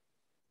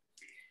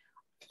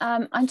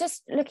 I'm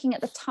just looking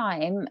at the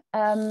time.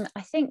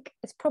 I think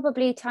it's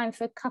probably time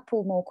for a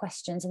couple more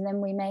questions and then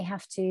we may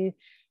have to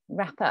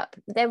wrap up.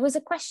 There was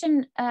a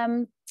question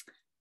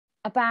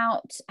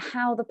about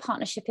how the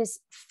partnership is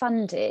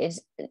funded.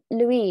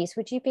 Louise,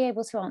 would you be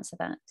able to answer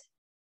that?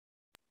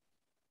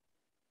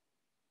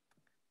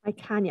 I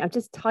can, yeah. I'll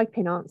just type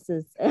in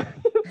answers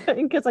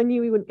because I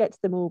knew we wouldn't get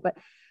to them all. But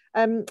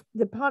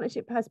the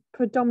partnership has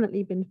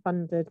predominantly been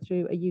funded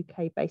through a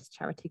UK-based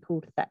charity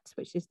called CET,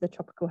 which is the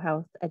Tropical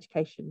Health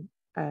Education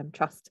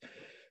Trust.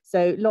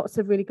 So lots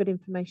of really good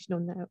information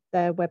on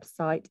their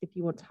website. If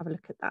you want to have a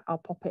look at that, I'll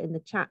pop it in the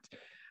chat.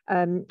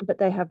 But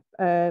they have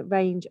a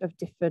range of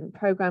different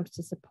programs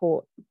to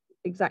support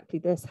exactly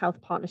this,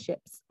 health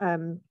partnerships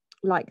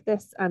like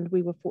this, and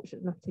we were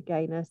fortunate enough to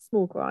gain a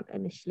small grant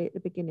initially at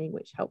the beginning,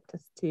 which helped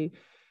us to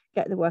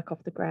get the work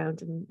off the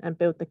ground and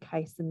build the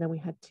case. And then we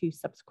had 2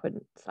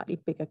 subsequent slightly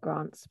bigger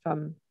grants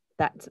from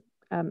that.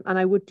 And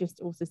I would just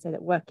also say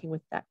that working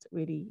with that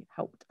really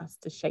helped us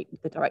to shape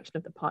the direction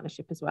of the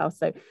partnership as well.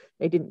 So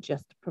they didn't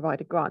just provide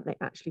a grant, they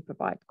actually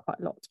provide quite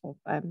a lot of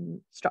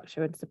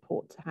structure and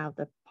support to how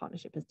the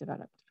partnership has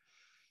developed.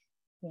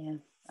 Yeah,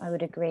 I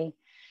would agree.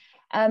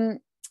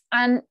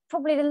 And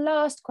probably the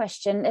last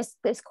question,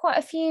 there's quite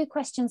a few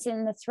questions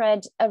in the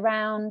thread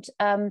around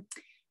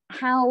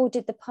how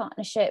did the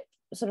partnership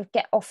sort of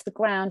get off the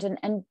ground,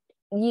 and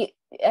you,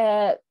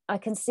 I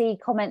can see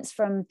comments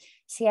from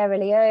Sierra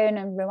Leone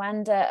and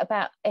Rwanda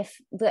about if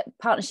the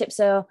partnerships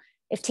are,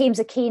 if teams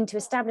are keen to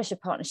establish a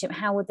partnership,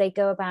 how would they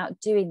go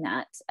about doing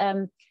that?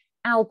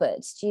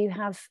 Albert, do you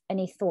have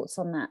any thoughts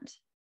on that?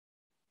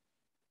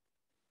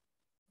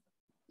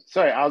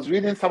 Sorry, I was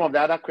reading some of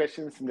the other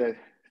questions in the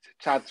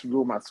chat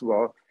room as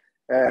well.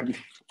 There's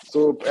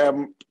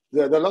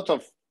a lot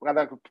of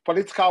rather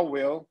political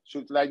will.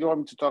 You want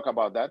me to talk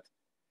about that?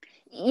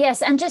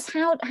 Yes, and just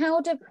how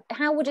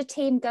would a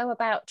team go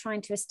about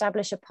trying to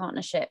establish a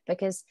partnership?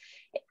 Because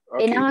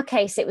Okay. In our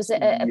case, it was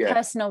a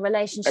personal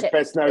relationship. A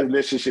personal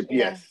relationship,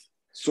 Yeah. yes.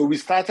 So we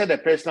started a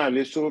personal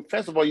relationship. So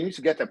first of all, you need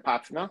to get a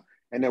partner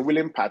and a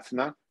willing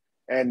partner.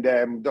 And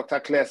Dr.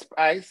 Claire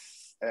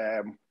Spice,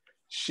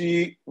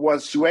 she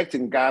worked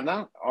in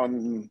Ghana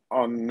on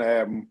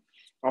an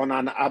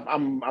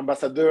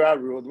ambassadorial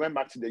role, went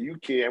back to the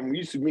UK, and we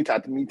used to meet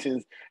at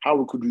meetings how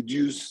we could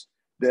reduce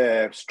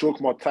the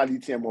stroke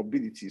mortality and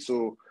morbidity.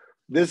 So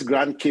this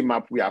grant came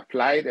up, we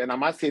applied, and I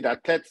must say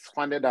that TET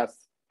funded us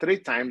 3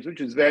 times,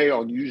 which is very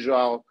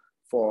unusual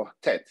for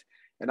TET.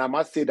 And I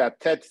must say that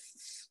TET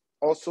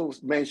also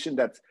mentioned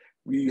that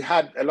we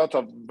had a lot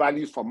of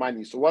value for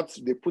money. So what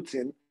they put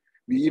in,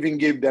 we even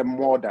gave them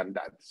more than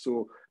that.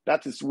 So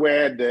that is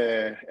where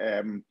the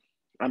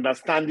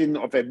understanding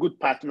of a good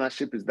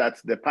partnership is, that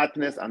the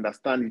partners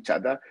understand each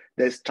other.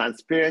 There's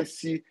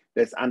transparency,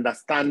 there's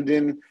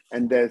understanding,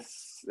 and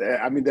there's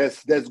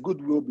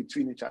goodwill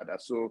between each other.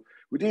 So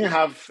we didn't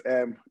have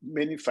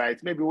many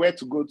fights. Maybe where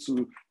to go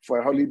to for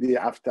a holiday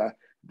after.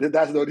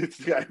 That's the only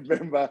thing I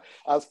remember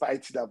us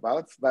fighting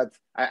about. But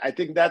I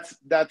think that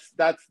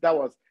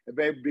was a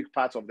very big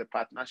part of the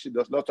partnership.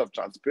 There's a lot of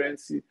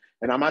transparency.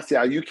 And I must say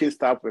our UK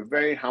staff were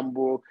very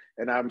humble.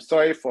 And I'm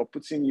sorry for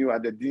putting you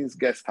at the Dean's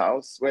guest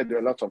house where there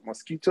are a lot of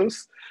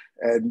mosquitoes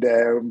and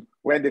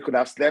where they could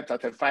have slept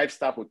at a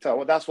 5-star hotel.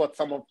 Well, that's what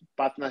some of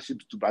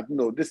partnerships do. But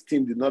no, this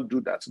team did not do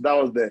that. So that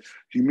was the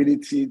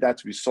humility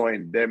that we saw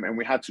in them. And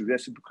we had to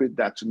reciprocate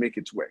that to make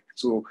it work.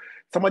 So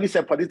somebody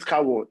said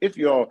political will. If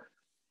your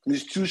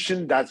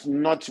institution does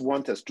not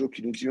want a stroke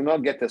unit, you will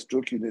not get a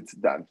stroke unit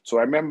done. So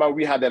I remember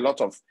we had a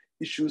lot of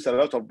issues, a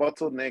lot of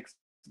bottlenecks,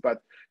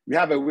 but we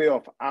have a way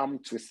of arm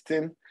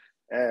twisting.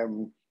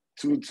 To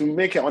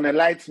make it on a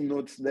light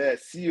note, the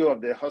CEO of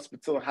the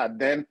hospital had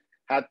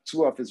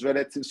 2 of his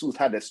relatives who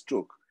had a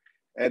stroke,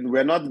 and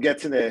we're not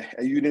getting a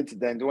unit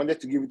then. They wanted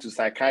to give it to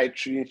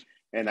psychiatry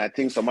and I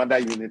think some other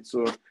units.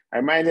 So I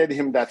reminded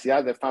him that he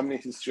has a family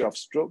history of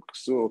stroke.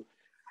 So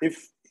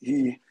if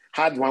he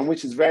had one,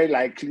 which is very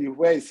likely,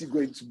 where is he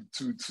going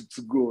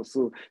to go?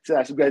 So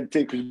I should go and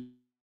take.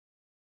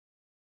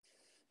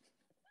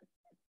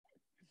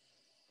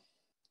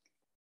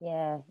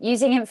 Yeah,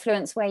 using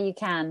influence where you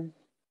can,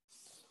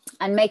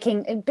 and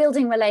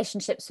building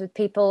relationships with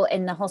people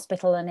in the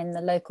hospital and in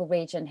the local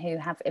region who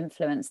have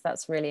influence.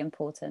 That's really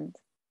important.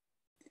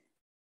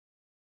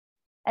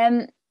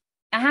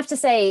 I have to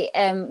say,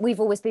 we've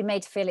always been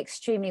made to feel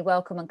extremely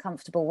welcome and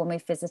comfortable when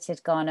we've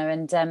visited Ghana,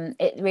 and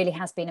it really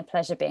has been a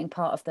pleasure being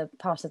part of the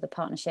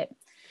partnership.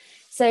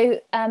 So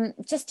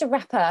just to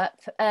wrap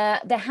up,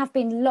 there have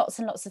been lots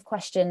and lots of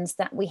questions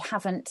that we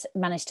haven't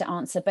managed to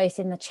answer, both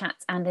in the chat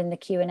and in the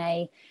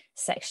Q&A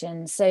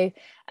section. So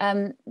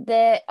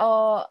these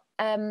are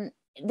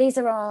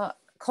our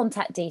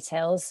contact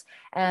details.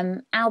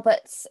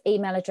 Albert's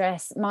email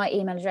address, my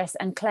email address,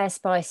 and Claire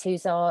Spice,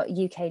 who's our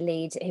UK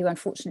lead, who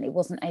unfortunately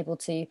wasn't able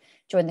to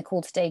join the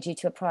call today due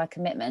to a prior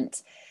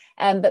commitment.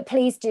 But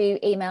please do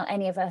email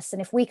any of us,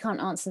 and if we can't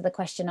answer the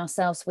question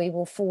ourselves, we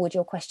will forward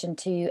your question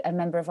to a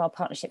member of our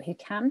partnership who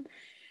can.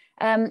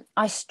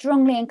 I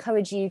strongly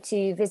encourage you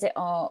to visit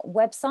our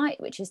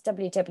website, which is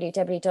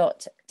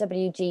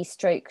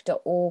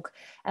www.wgstroke.org.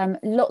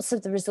 Lots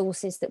of the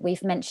resources that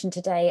we've mentioned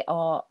today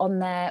are on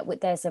there.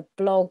 There's a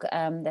blog,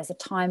 there's a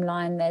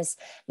timeline, there's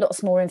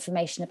lots more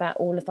information about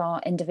all of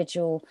our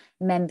individual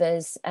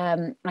members.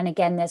 And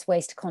again, there's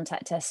ways to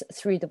contact us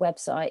through the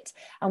website.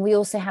 And we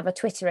also have a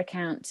Twitter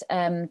account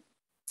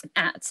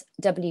at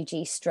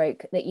WG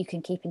Stroke that you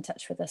can keep in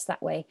touch with us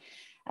that way.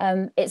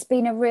 It's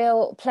been a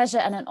real pleasure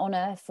and an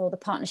honour for the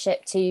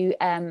partnership to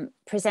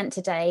present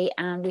today,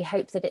 and we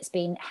hope that it's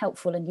been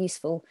helpful and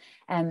useful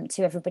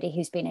to everybody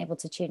who's been able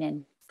to tune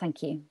in.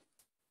 Thank you.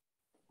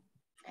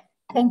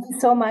 Thank you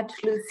so much,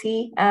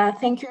 Lucy.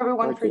 Thank you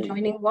everyone for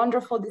joining.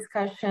 Wonderful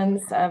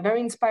discussions, very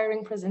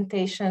inspiring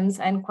presentations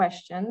and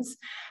questions.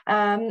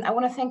 I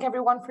want to thank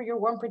everyone for your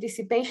warm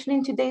participation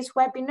in today's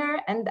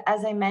webinar. And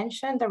as I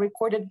mentioned, the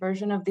recorded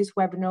version of this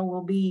webinar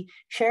will be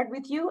shared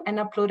with you and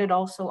uploaded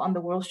also on the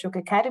World Stroke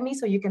Academy,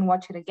 so you can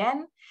watch it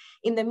again.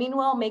 In the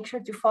meanwhile, make sure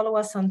to follow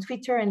us on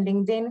Twitter and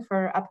LinkedIn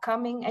for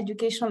upcoming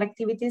educational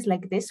activities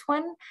like this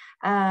one.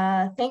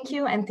 Thank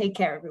you and take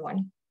care,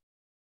 everyone.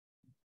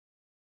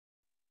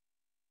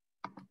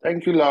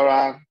 Thank you,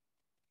 Laura.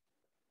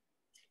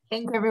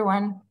 Thank you,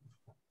 everyone.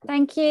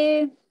 Thank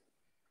you.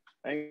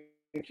 Thank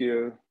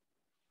you.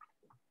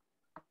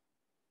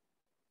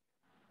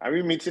 Are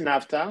we meeting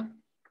after?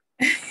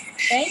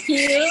 Thank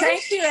you.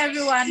 Thank you,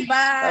 everyone.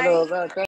 Bye. Hello.